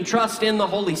believe and trust in the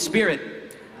Holy Spirit?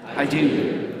 I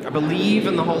do. I believe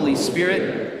in the Holy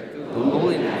Spirit, the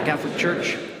Holy Catholic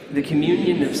Church, the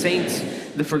communion of saints,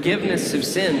 the forgiveness of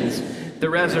sins, the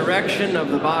resurrection of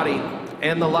the body,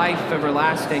 and the life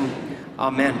everlasting.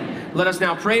 Amen. Let us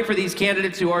now pray for these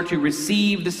candidates who are to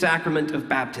receive the sacrament of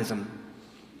baptism.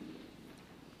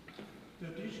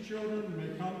 That these children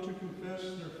may come to confess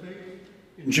their faith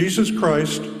in Jesus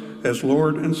Christ as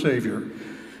Lord and Savior.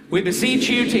 We beseech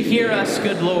you to hear us,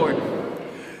 good Lord.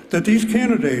 That these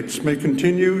candidates may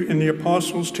continue in the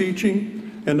apostles'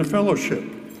 teaching and the fellowship,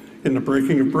 in the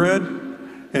breaking of bread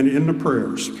and in the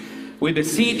prayers. We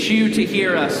beseech you to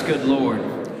hear us, good Lord.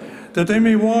 That they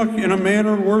may walk in a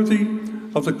manner worthy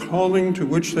of the calling to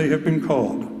which they have been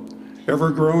called,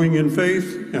 ever growing in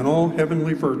faith and all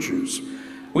heavenly virtues.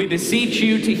 We beseech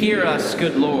you to hear us,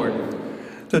 good Lord.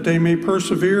 That they may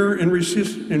persevere in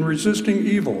resisting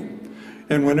evil,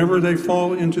 and whenever they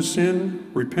fall into sin,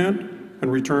 repent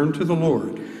and return to the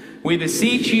Lord. We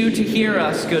beseech you to hear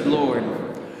us, good Lord.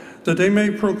 That they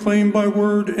may proclaim by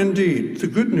word and deed the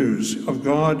good news of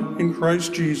God in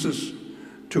Christ Jesus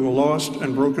to a lost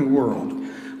and broken world.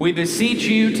 We beseech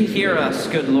you to hear us,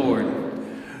 good Lord.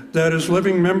 That as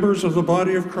living members of the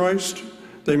body of Christ,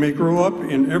 they may grow up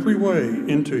in every way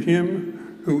into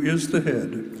him who is the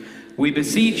head. We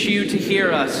beseech you to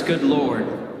hear us, good Lord.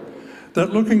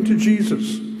 That looking to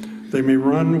Jesus, they may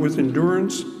run with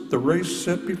endurance the race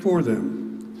set before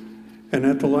them, and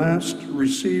at the last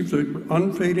receive the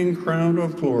unfading crown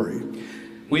of glory.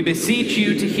 We beseech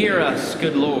you to hear us,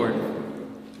 good Lord.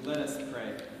 Let us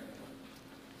pray.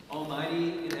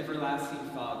 Almighty and everlasting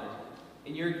Father,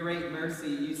 in your great mercy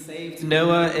you saved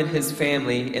Noah and his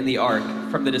family in the ark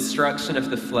from the destruction of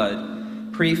the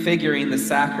flood, prefiguring the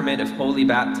sacrament of holy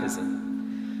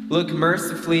baptism. Look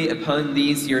mercifully upon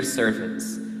these your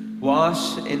servants.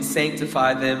 Wash and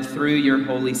sanctify them through your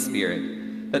Holy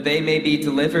Spirit, that they may be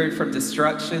delivered from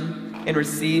destruction and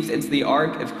received into the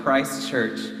ark of Christ's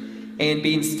church, and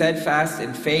being steadfast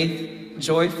in faith,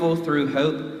 joyful through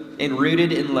hope, and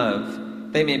rooted in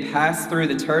love, they may pass through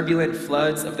the turbulent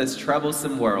floods of this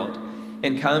troublesome world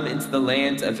and come into the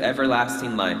land of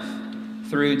everlasting life.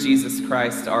 Through Jesus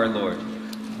Christ our Lord.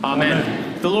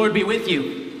 Amen. The Lord be with you.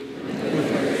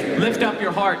 Lift up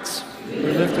your hearts. We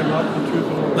lift him up unto the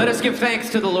Lord. Let us give thanks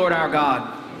to the Lord our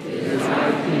God.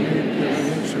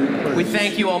 We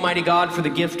thank you, Almighty God, for the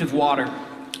gift of water.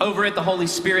 Over it, the Holy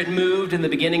Spirit moved in the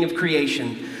beginning of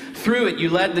creation. Through it, you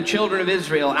led the children of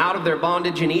Israel out of their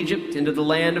bondage in Egypt into the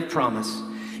land of promise.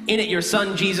 In it, your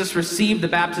Son Jesus received the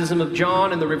baptism of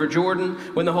John in the river Jordan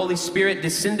when the Holy Spirit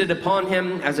descended upon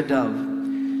him as a dove.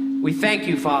 We thank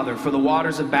you, Father, for the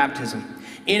waters of baptism.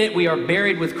 In it, we are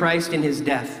buried with Christ in his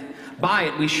death. By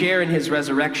it, we share in his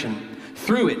resurrection.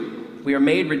 Through it, we are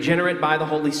made regenerate by the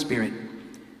Holy Spirit.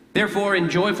 Therefore, in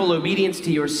joyful obedience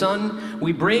to your Son,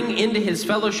 we bring into his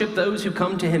fellowship those who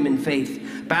come to him in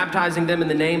faith, baptizing them in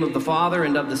the name of the Father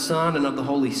and of the Son and of the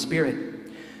Holy Spirit.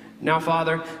 Now,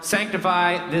 Father,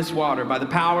 sanctify this water by the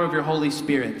power of your Holy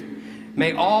Spirit.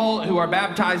 May all who are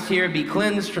baptized here be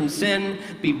cleansed from sin,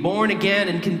 be born again,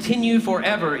 and continue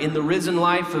forever in the risen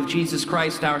life of Jesus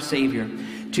Christ our Savior.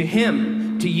 To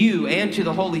him, to you, and to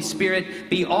the Holy Spirit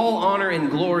be all honor and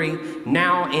glory,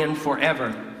 now and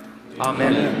forever.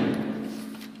 Amen.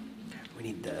 Amen. We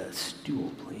need the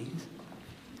stool, please.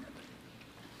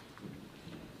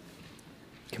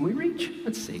 Can we reach?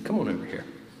 Let's see. Come on over here.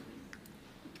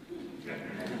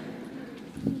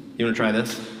 You want to try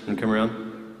this and come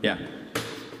around? Yeah.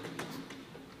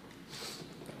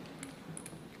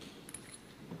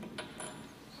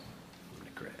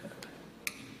 Grab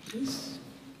this.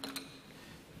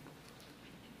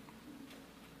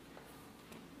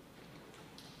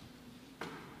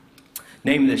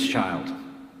 Name this child.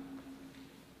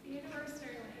 Theodore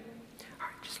Sterling. All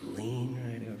right, just lean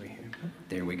right over here.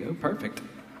 There we go. Perfect.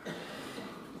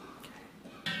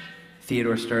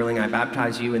 Theodore Sterling, I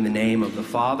baptize you in the name of the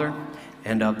Father,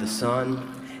 and of the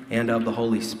Son, and of the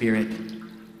Holy Spirit.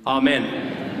 Amen. All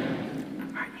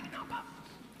right, you can hop up.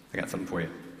 I got something for you.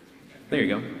 There you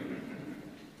go.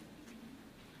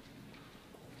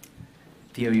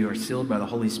 Theo, you are sealed by the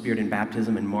Holy Spirit in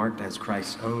baptism and marked as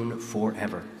Christ's own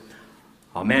forever.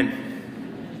 Amen.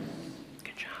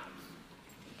 Good job.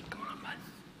 Come on, bud.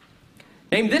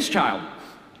 Name this child. All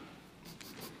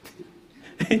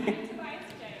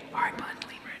right, bud,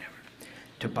 lean right over.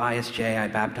 Tobias J., I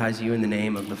baptize you in the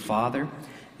name of the Father,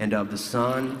 and of the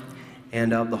Son,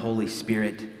 and of the Holy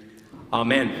Spirit.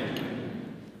 Amen.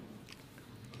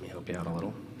 Let me help you out a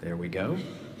little. There we go.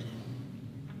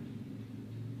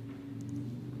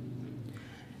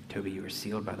 Toby, you are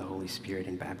sealed by the Holy Spirit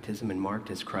in baptism and marked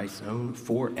as Christ's own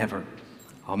forever.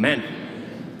 Amen.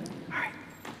 All right,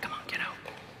 come on, get out.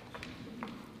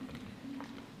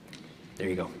 There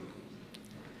you go.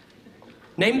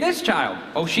 Name this child.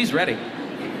 Oh, she's ready.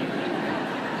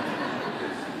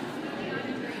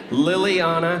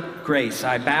 Liliana Grace,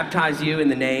 I baptize you in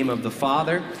the name of the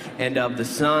Father, and of the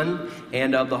Son,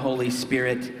 and of the Holy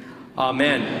Spirit.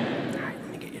 Amen. All right,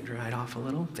 let me get you dried off a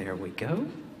little. There we go.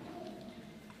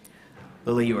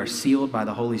 Lily, you are sealed by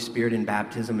the Holy Spirit in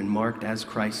baptism and marked as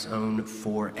Christ's own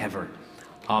forever.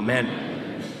 Amen.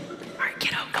 All right,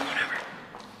 kiddo, come on over.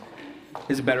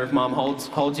 Is it better if Mom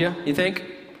holds you, you think?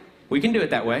 We can do it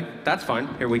that way. That's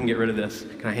fine. Here, we can get rid of this.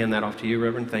 Can I hand that off to you,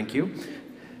 Reverend? Thank you.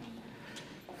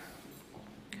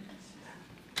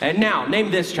 And now, name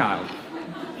this child.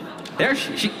 There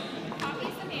she.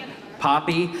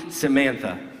 Poppy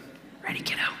Samantha. Ready,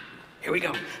 kiddo? Here we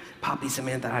go. Poppy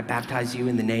Samantha, I baptize you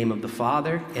in the name of the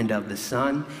Father, and of the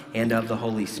Son, and of the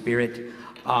Holy Spirit.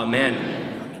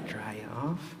 Amen. Let me dry you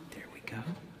off. There we go.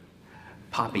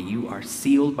 Poppy, you are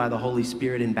sealed by the Holy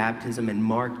Spirit in baptism and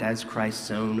marked as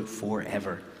Christ's own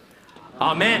forever.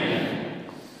 Amen.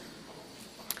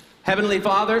 Heavenly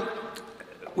Father,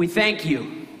 we thank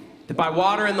you that by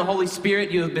water and the Holy Spirit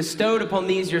you have bestowed upon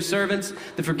these your servants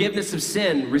the forgiveness of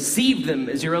sin, received them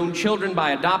as your own children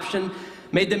by adoption,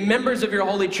 made them members of your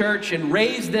holy church, and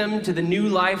raised them to the new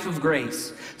life of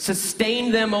grace. Sustain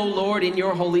them, O Lord, in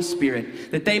your Holy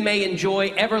Spirit, that they may enjoy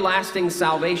everlasting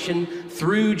salvation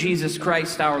through Jesus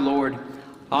Christ our Lord.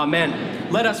 Amen.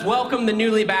 Let us welcome the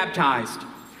newly baptized.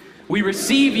 We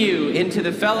receive you into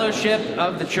the fellowship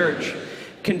of the church.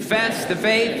 Confess the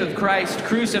faith of Christ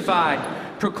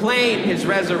crucified, proclaim his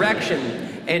resurrection,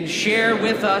 and share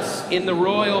with us in the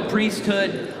royal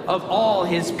priesthood of all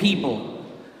his people.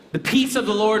 The peace of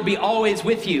the Lord be always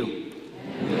with you.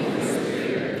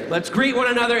 Let's greet one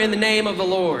another in the name of the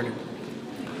Lord.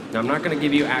 Now, I'm not going to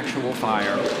give you actual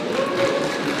fire.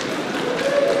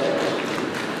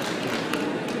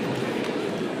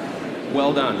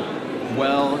 Well done.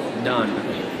 Well done.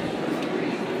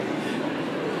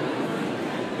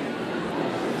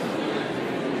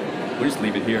 We'll just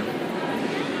leave it here.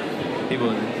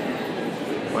 People,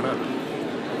 why not?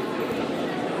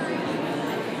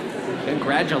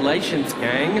 Congratulations,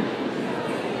 gang.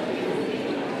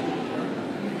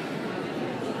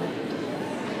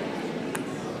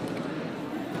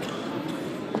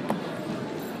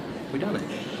 We done it.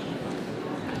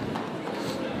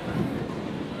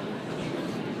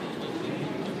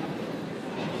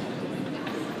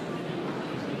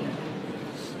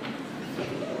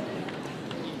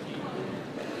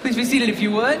 Please be seated if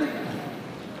you would.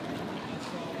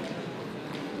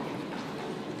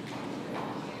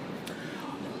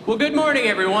 Well, good morning,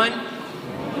 everyone.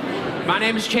 My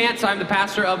name is Chance. I'm the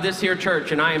pastor of this here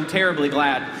church, and I am terribly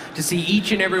glad to see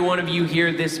each and every one of you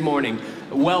here this morning.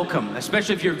 Welcome,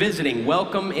 especially if you're visiting.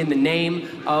 Welcome in the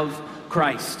name of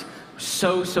Christ.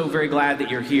 So very glad that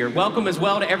you're here. Welcome as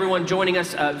well to everyone joining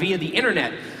us via the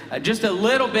internet. Just a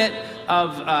little bit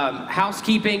of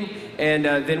housekeeping, and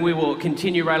then we will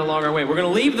continue right along our way. We're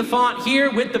going to leave the font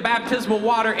here with the baptismal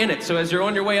water in it. So as you're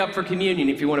on your way up for communion,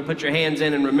 if you want to put your hands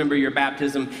in and remember your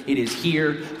baptism, it is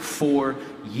here for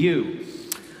you.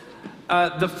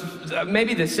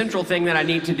 Maybe the central thing that I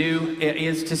need to do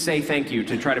is to say thank you,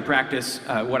 to try to practice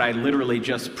what I literally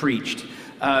just preached.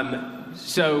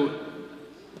 So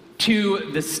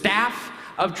to the staff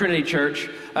of Trinity Church,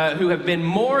 who have been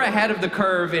more ahead of the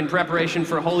curve in preparation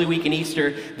for Holy Week and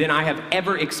Easter than I have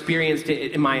ever experienced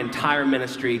in my entire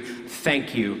ministry.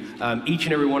 Thank you. Each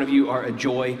and every one of you are a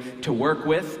joy to work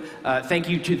with. Thank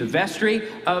you to the vestry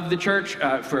of the church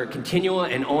for continual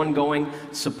and ongoing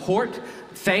support.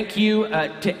 Thank you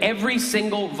to every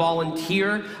single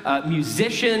volunteer,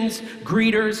 musicians,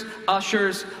 greeters,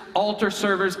 ushers, altar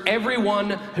servers, everyone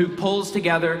who pulls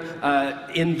together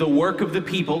in the work of the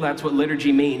people, that's what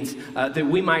liturgy means, that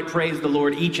we we might praise the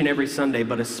Lord each and every Sunday,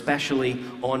 but especially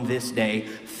on this day.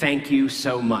 Thank you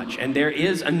so much. And there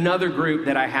is another group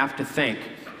that I have to thank.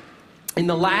 In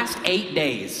the last 8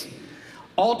 days,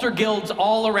 altar guilds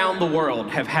all around the world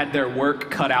have had their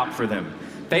work cut out for them.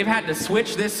 They've had to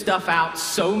switch this stuff out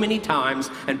so many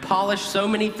times and polish so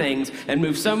many things and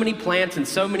move so many plants and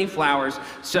so many flowers.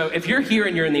 So if you're here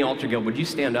and you're in the altar guild, would you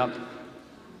stand up?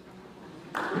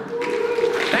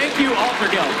 Thank you,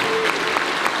 altar guild.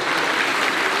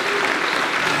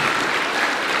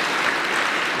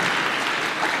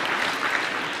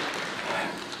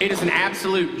 It is an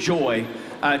absolute joy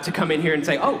to come in here and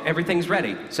say, oh, everything's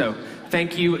ready. So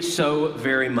thank you so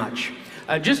very much.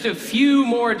 Just a few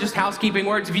more housekeeping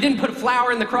words. If you didn't put a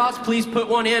flower in the cross, please put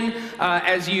one in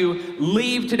as you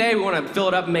leave today. We want to fill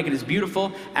it up and make it as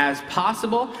beautiful as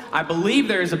possible. I believe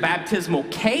there is a baptismal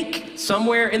cake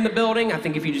somewhere in the building. I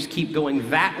think if you just keep going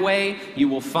that way, you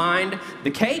will find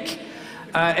the cake.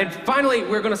 And finally,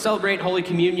 we're going to celebrate Holy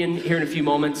Communion here in a few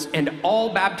moments, and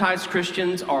all baptized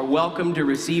Christians are welcome to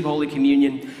receive Holy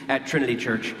Communion at Trinity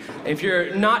Church. If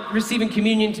you're not receiving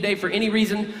communion today for any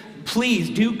reason, please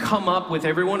do come up with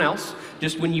everyone else.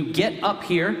 Just when you get up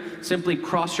here, simply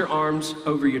cross your arms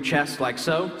over your chest like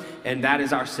so, and that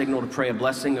is our signal to pray a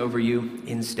blessing over you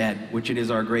instead, which it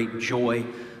is our great joy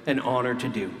and honor to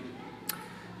do.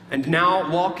 And now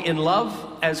walk in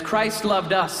love as Christ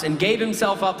loved us and gave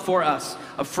himself up for us,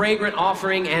 a fragrant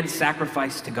offering and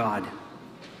sacrifice to God.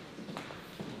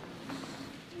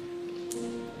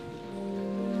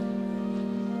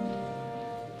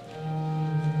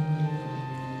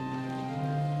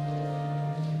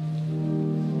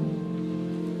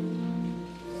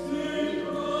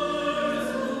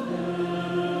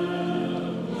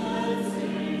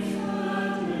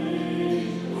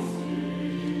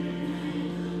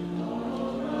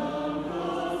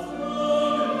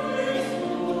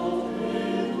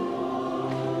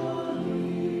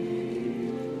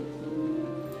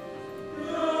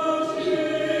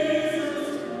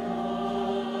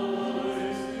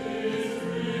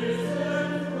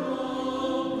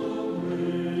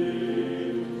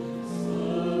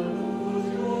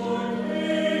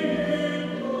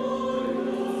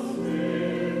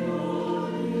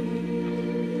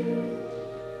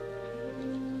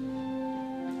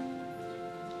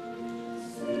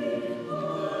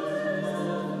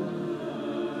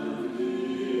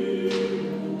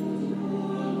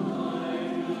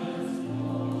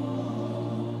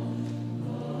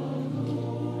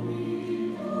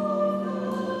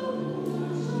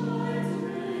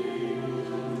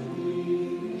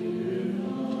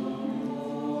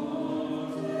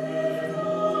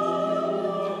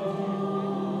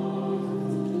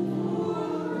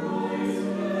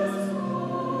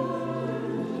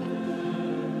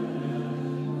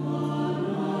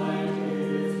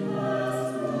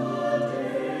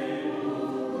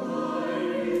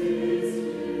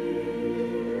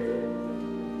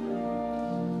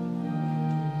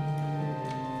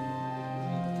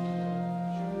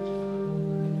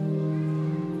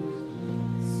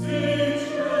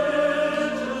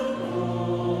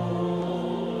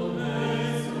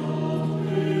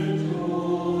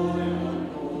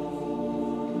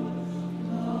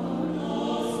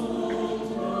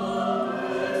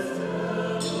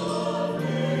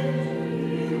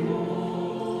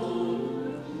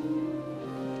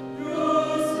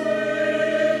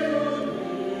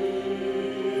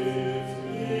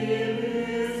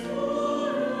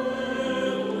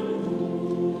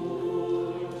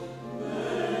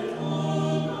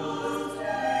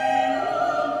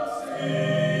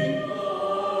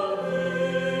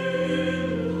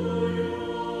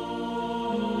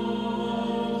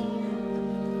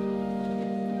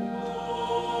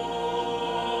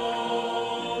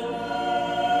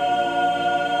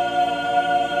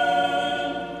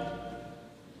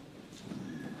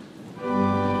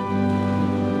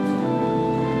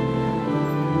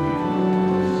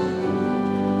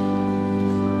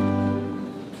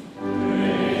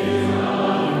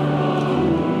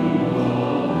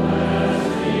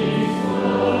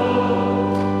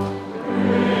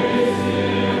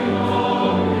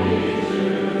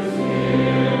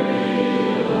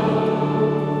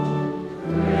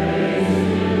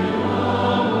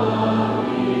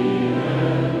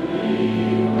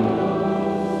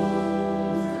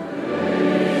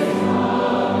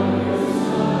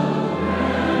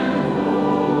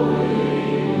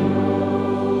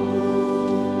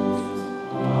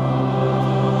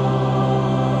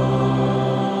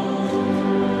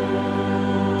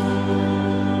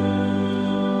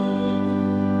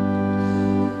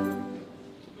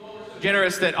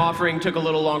 Generous that offering took a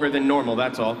little longer than normal,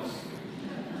 that's all.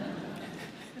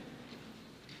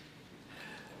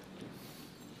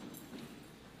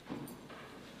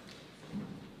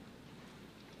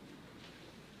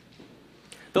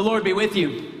 The Lord be with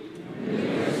you.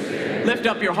 Lift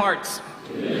up your hearts.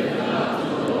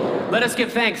 Let us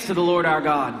give thanks to the Lord our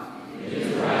God.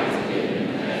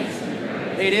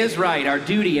 It is right, our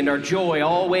duty and our joy,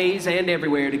 always and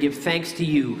everywhere, to give thanks to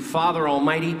you, Father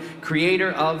Almighty,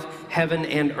 creator of heaven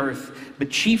and earth. But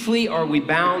chiefly are we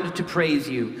bound to praise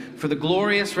you for the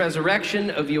glorious resurrection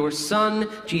of your Son,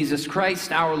 Jesus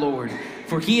Christ our Lord.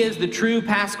 For he is the true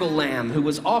Paschal Lamb who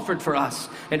was offered for us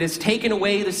and has taken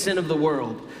away the sin of the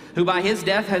world, who by his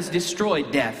death has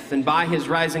destroyed death, and by his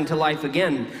rising to life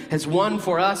again has won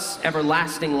for us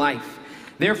everlasting life.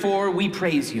 Therefore we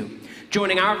praise you,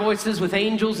 joining our voices with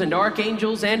angels and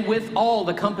archangels and with all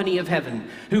the company of heaven,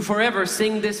 who forever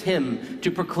sing this hymn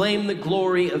to proclaim the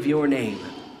glory of your name.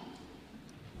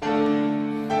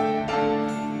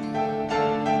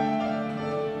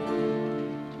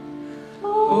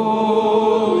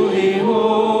 Holy,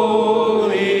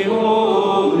 holy,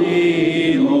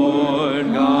 holy,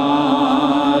 Lord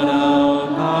God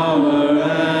of power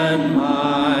and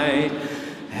might,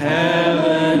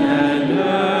 heaven and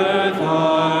earth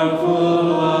are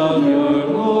full of your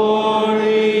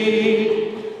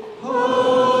glory.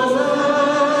 Hosanna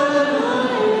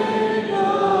in the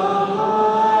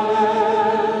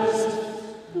highest.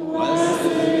 Blessed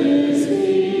is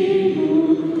he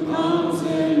who comes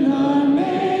in the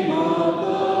name of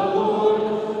the Lord.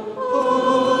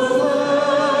 Hosanna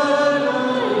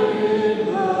in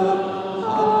the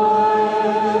highest.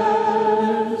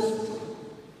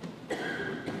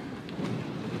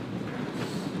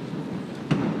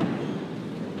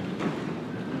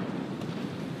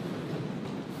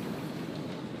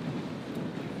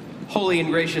 Holy and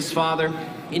gracious Father,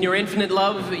 in your infinite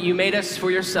love, you made us for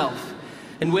yourself.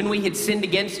 And when we had sinned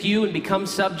against you and become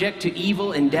subject to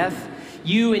evil and death,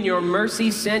 you in your mercy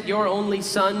sent your only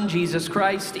Son, Jesus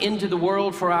Christ, into the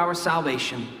world for our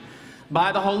salvation.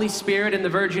 By the Holy Spirit and the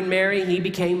Virgin Mary, he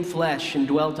became flesh and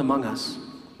dwelt among us.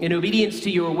 In obedience to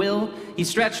your will, he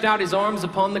stretched out his arms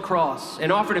upon the cross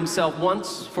and offered himself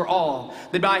once for all,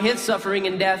 that by his suffering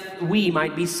and death we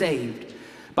might be saved.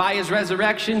 By his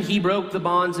resurrection, he broke the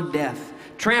bonds of death,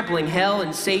 trampling hell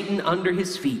and Satan under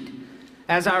his feet.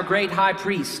 As our great high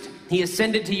priest, he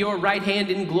ascended to your right hand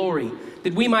in glory,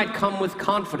 that we might come with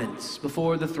confidence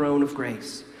before the throne of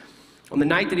grace. On the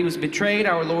night that he was betrayed,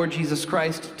 our Lord Jesus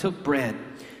Christ took bread,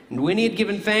 and when he had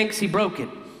given thanks, he broke it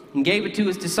and gave it to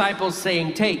his disciples,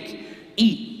 saying, "Take,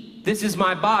 eat, this is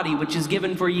my body which is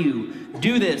given for you.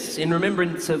 Do this in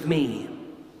remembrance of me."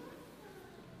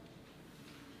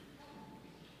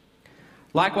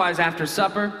 Likewise, after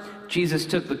supper, Jesus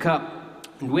took the cup,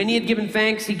 and when he had given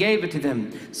thanks, he gave it to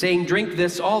them, saying, "Drink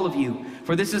this, all of you,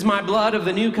 for this is my blood of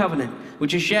the new covenant,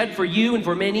 which is shed for you and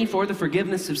for many for the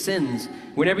forgiveness of sins.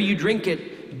 Whenever you drink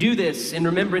it, do this in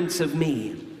remembrance of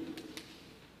me."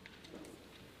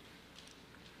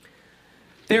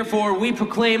 Therefore, we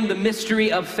proclaim the mystery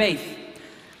of faith.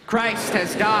 Christ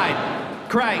has died.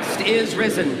 Christ is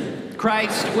risen.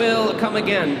 Christ will come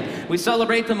again. We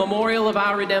celebrate the memorial of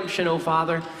our redemption, O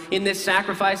Father, in this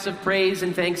sacrifice of praise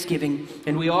and thanksgiving,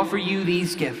 and we offer you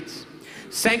these gifts.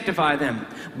 Sanctify them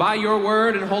by your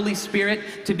word and Holy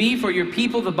Spirit to be for your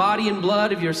people the body and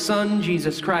blood of your Son,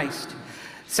 Jesus Christ.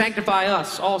 Sanctify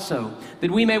us also,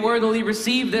 that we may worthily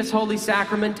receive this holy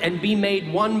sacrament and be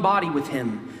made one body with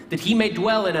him, that he may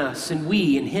dwell in us and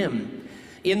we in him.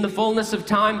 In the fullness of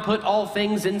time, put all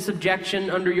things in subjection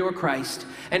under your Christ,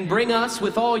 and bring us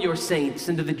with all your saints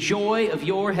into the joy of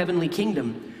your heavenly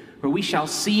kingdom, where we shall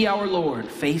see our Lord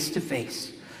face to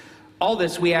face. All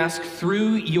this we ask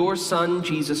through your Son,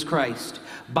 Jesus Christ,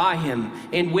 by him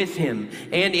and with him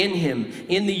and in him,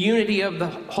 in the unity of the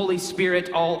Holy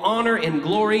Spirit. All honor and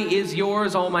glory is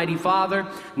yours, Almighty Father,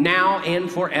 now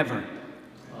and forever.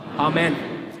 Amen.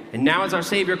 And now, as our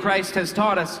Savior Christ has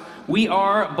taught us, we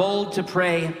are bold to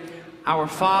pray, "Our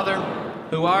Father,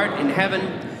 who art in heaven,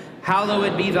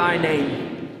 hallowed be thy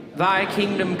name. Thy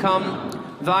kingdom come,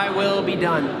 thy will be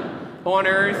done, on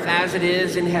earth as it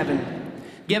is in heaven.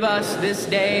 Give us this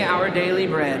day our daily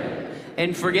bread,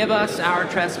 and forgive us our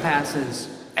trespasses,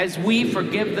 as we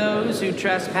forgive those who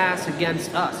trespass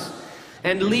against us.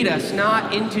 And lead us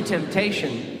not into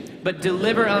temptation, but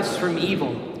deliver us from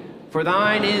evil. For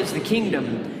thine is the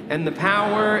kingdom, and the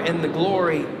power, and the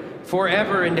glory,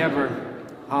 forever and ever.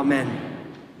 Amen.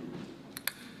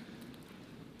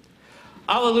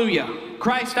 Alleluia.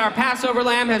 Christ, our Passover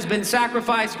lamb, has been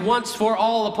sacrificed once for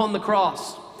all upon the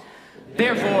cross.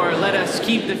 Therefore, let us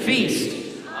keep the feast.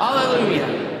 Alleluia.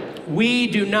 We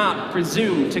do not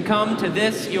presume to come to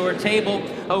this your table,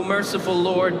 O merciful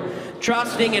Lord,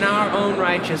 trusting in our own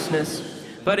righteousness,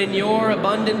 but in your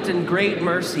abundant and great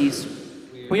mercies.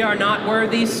 We are not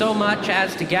worthy so much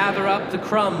as to gather up the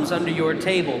crumbs under your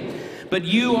table, but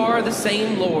you are the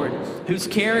same Lord, whose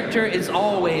character is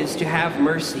always to have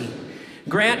mercy.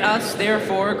 Grant us,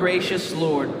 therefore, gracious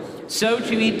Lord, so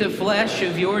to eat the flesh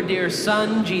of your dear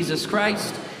Son, Jesus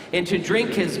Christ, and to drink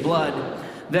his blood,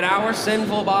 that our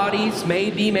sinful bodies may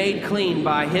be made clean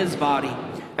by his body,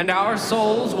 and our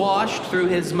souls washed through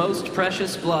his most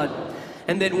precious blood,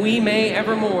 and that we may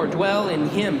evermore dwell in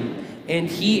him, and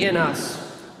he in us.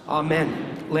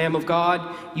 Amen. Lamb of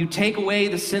God, you take away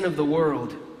the sin of the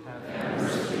world. Have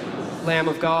mercy on us. Lamb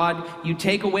of God, you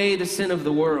take away the sin of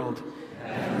the world.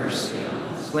 Have mercy on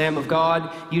us. Lamb of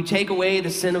God, you take away the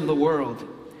sin of the world.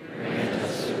 Grant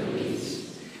us your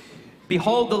peace.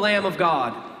 Behold the Lamb of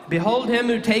God. Behold him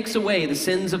who takes away the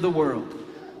sins of the world.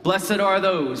 Blessed are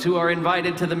those who are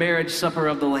invited to the marriage supper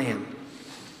of the Lamb.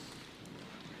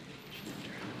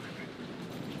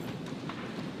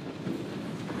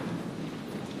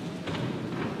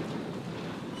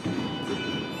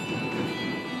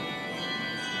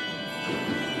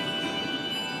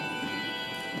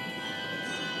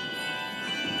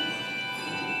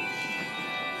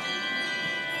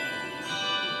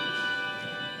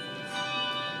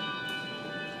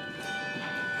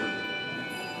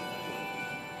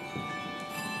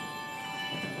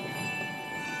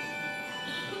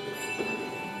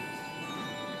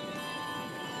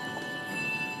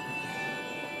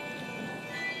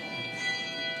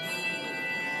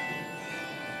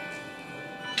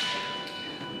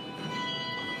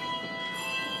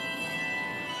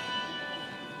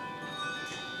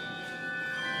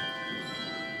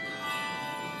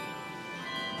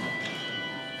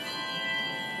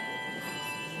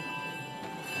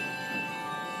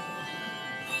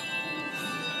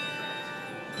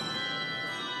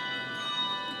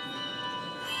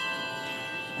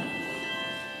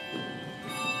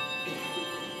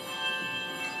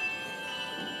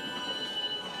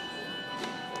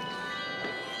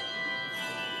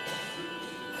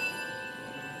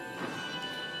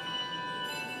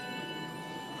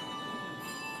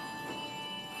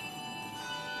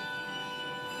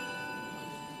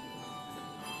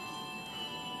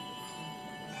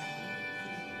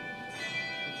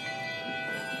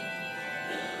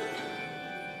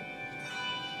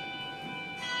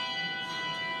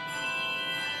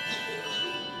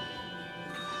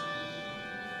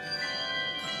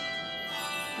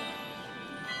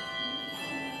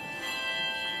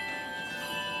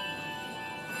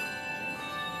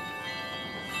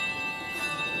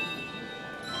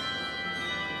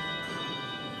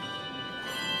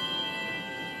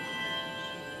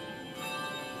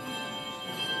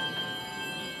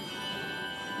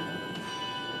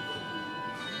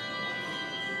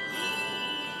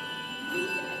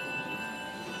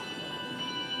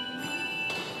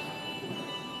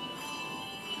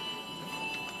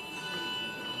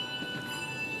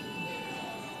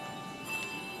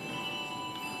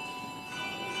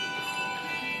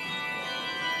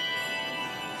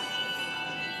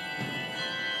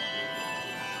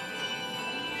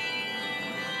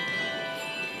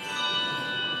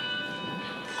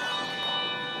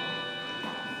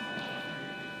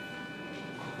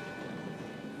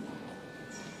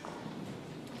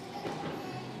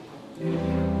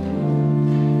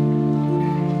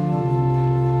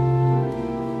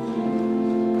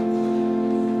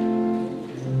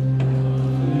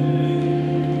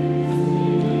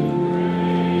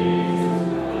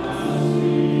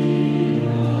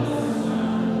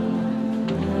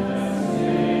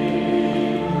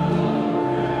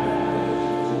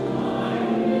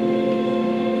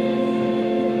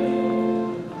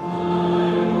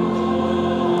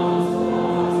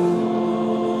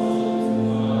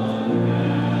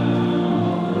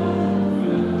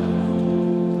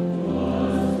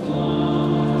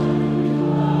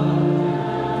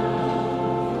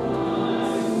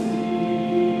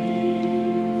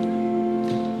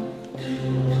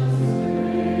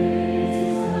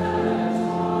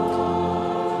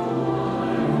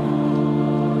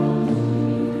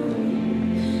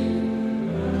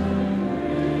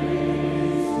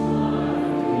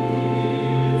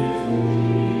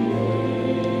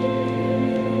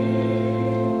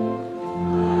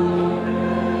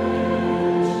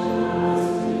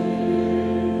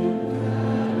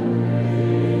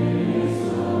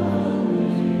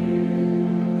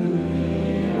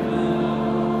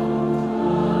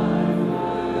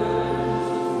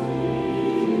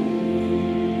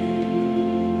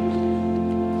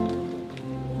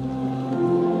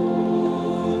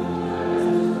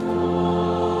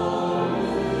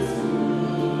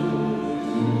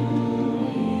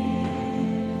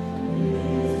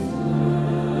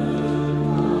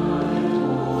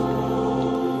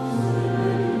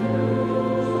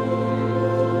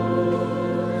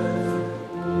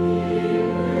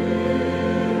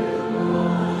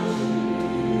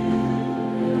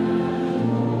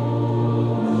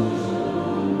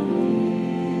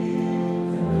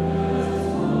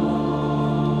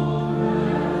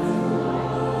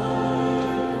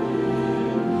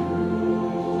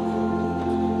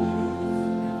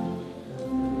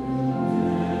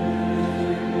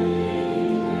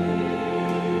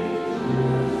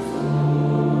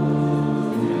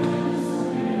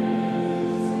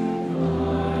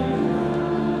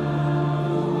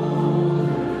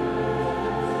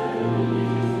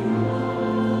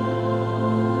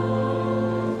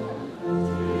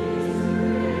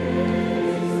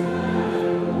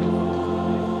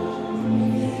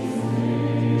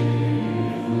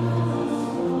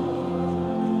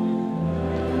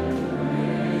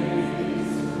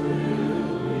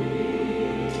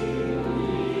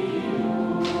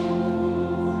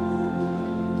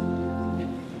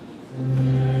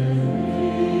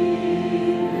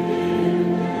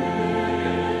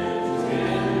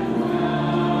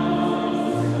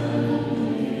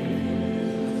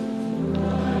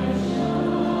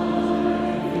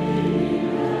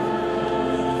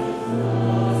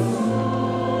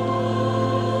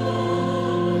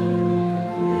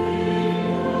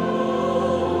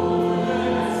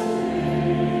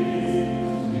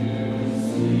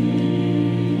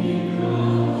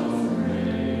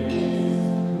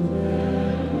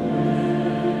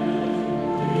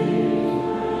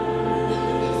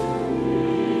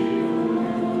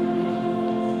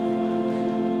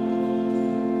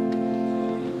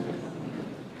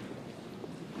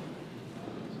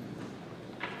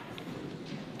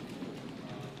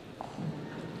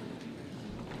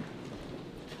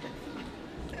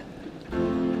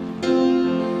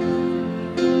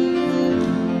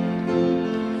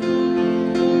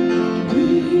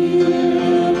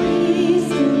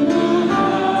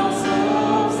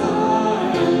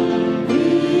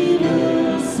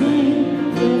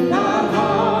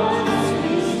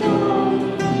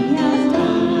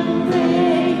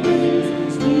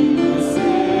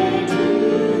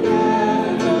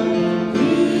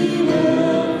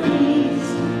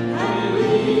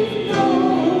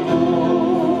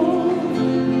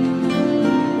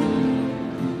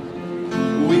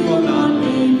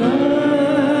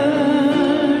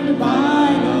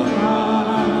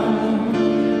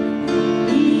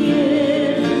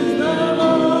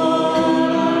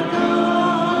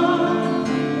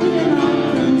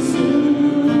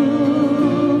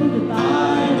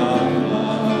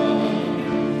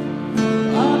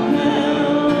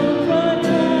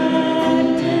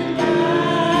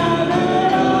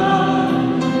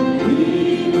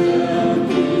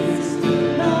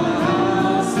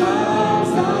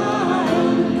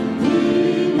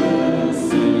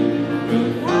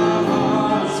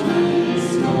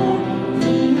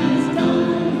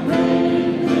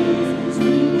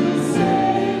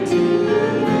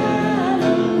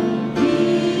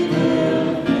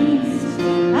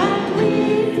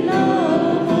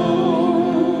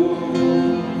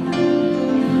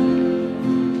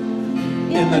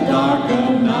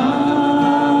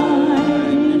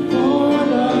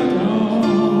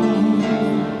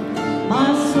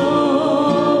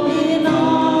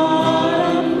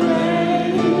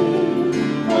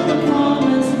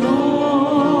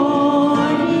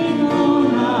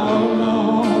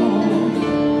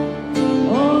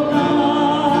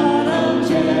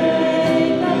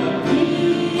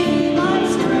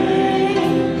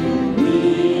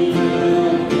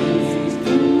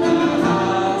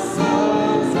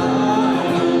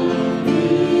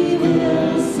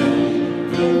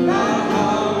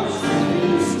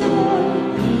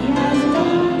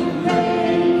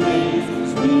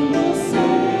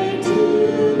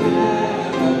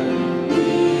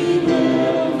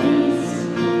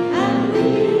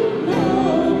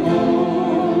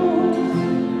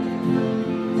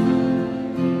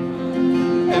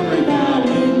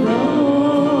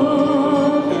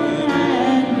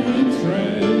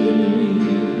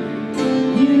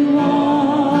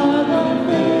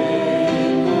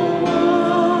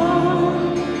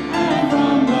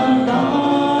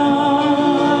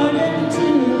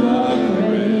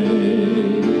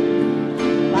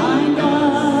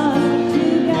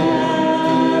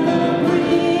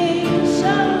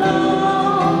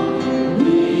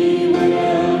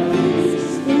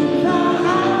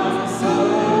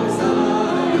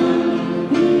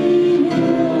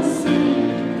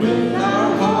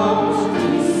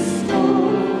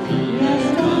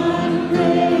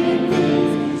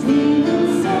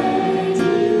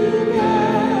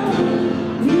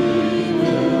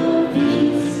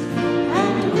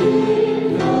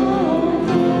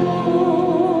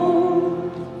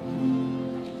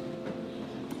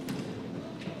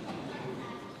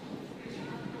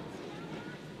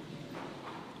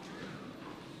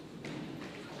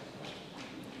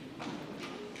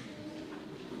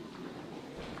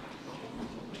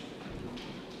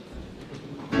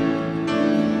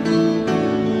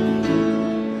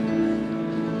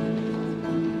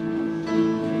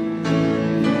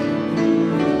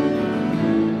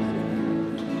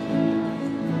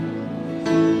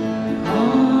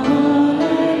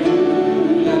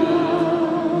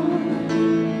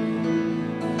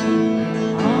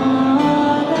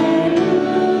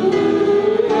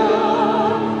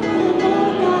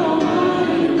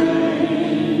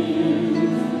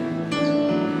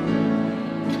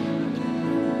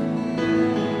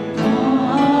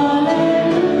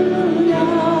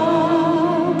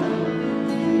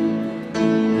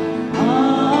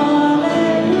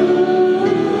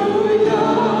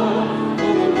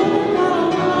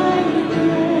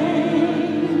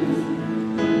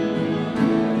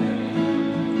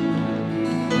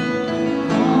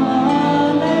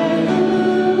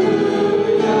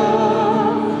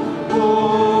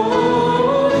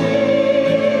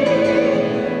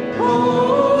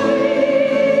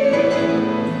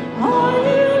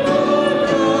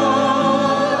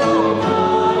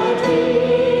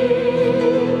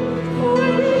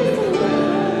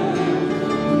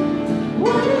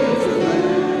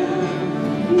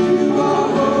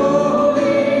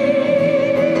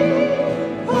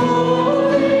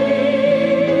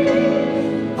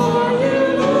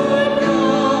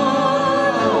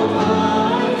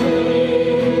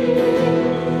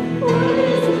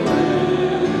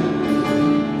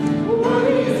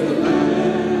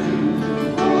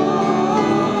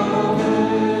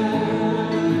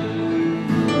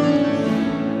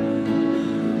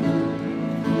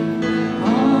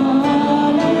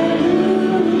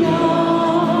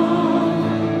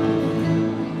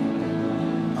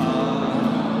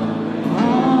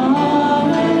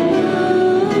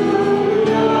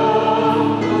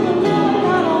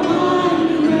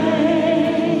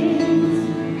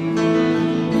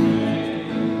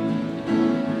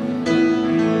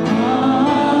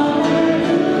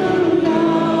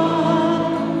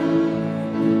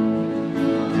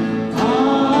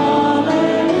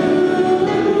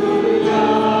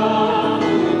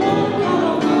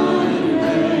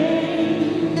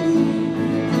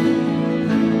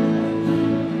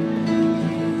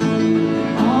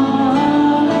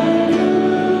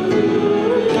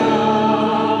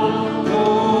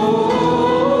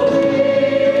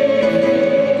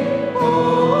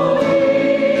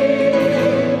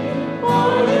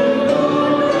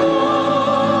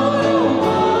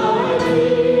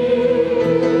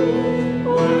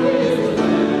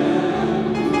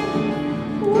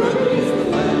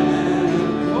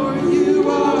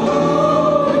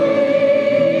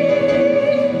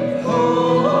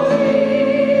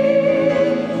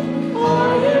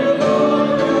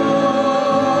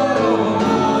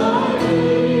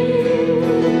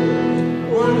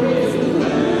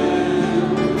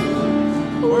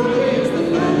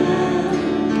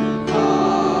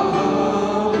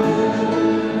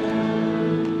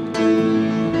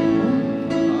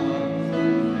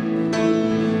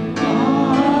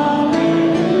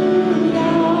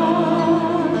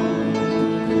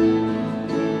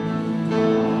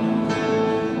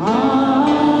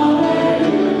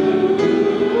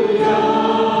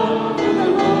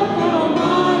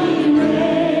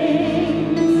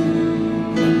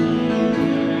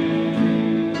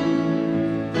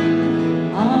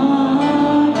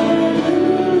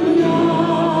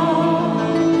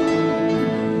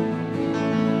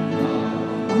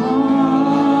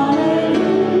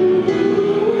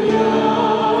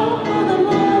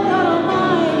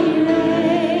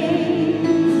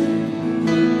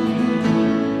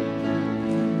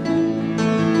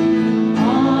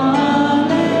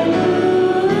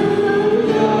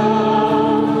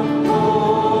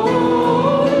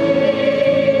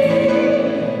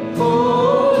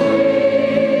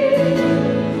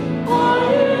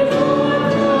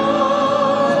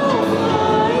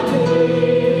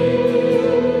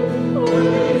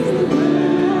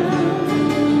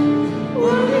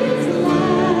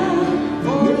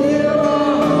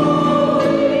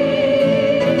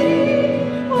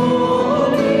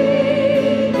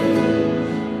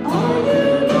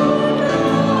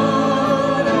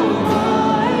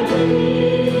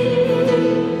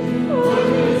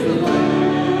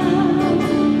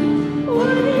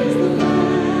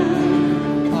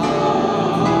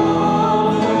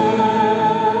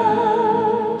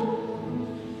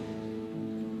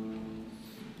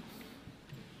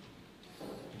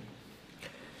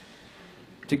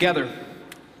 Together,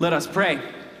 let us pray.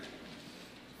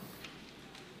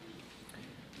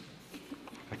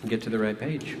 I can get to the right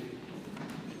page.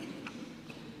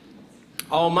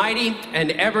 Almighty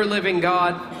and ever-living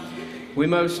God, we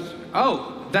most...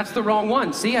 Oh, that's the wrong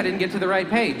one. See, I didn't get to the right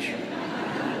page.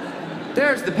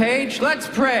 There's the page. Let's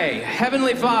pray.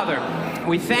 Heavenly Father,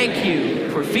 we thank you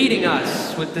for feeding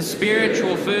us with the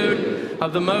spiritual food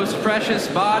of the most precious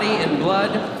body and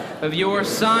blood of your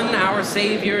Son, our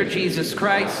Savior, Jesus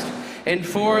Christ, and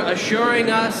for assuring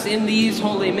us in these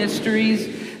holy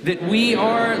mysteries that we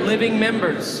are living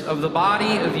members of the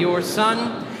body of your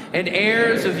Son and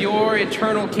heirs of your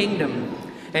eternal kingdom.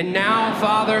 And now,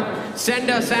 Father,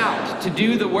 send us out to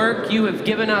do the work you have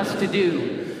given us to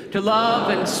do, to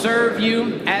love and serve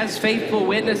you as faithful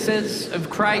witnesses of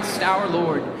Christ our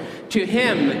Lord. To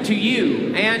him, to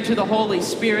you, and to the Holy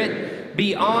Spirit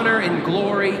be honor and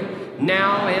glory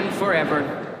now and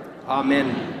forever.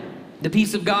 Amen. The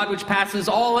peace of God which passes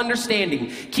all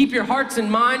understanding, keep your hearts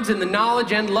and minds in the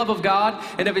knowledge and love of God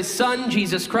and of his Son,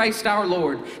 Jesus Christ our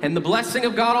Lord. And the blessing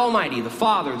of God Almighty, the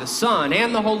Father, the Son,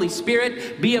 and the Holy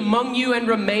Spirit be among you and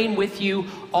remain with you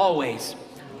always.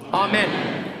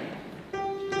 Amen.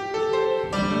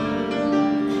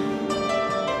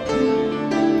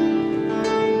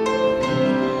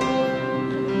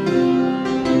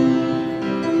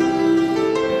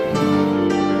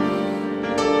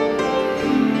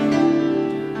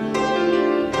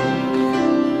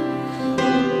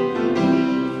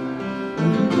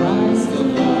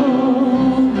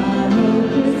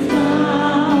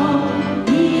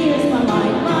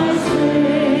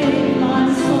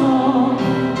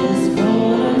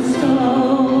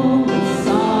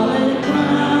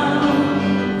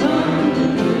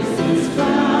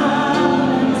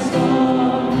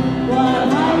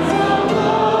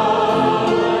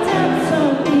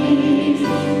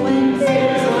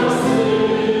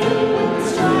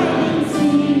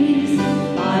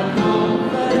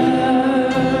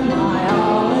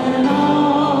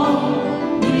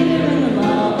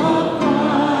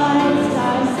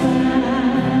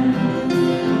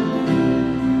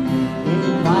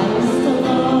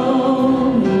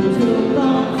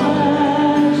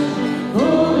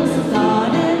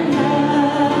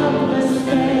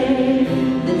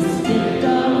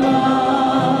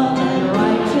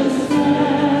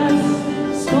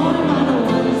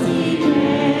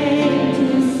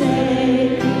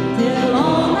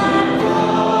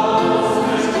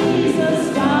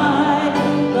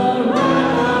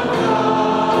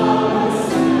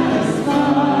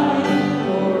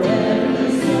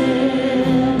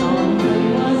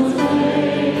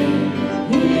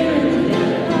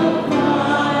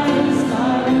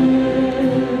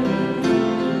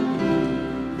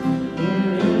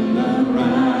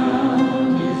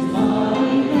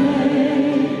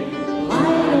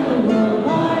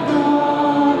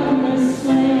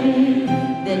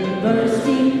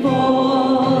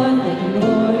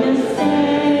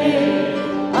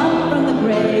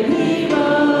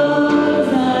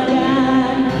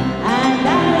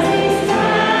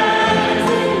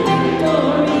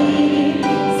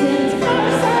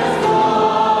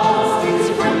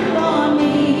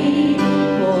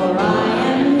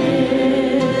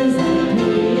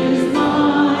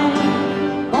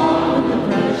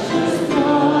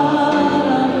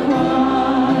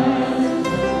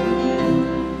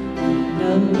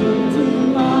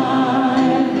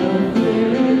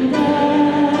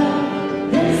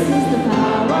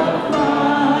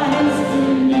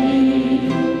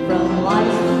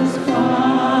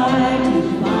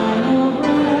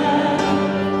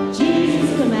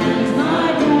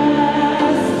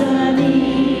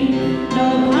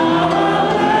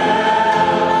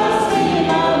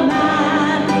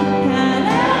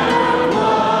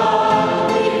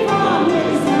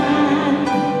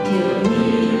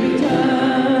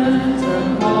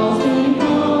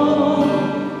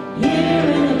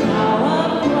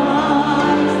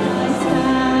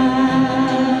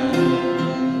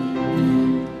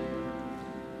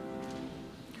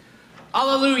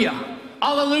 Alleluia,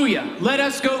 alleluia. Let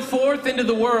us go forth into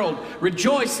the world,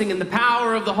 rejoicing in the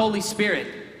power of the Holy Spirit.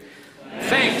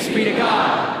 Thanks be to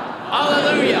God.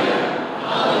 Alleluia.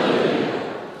 Alleluia.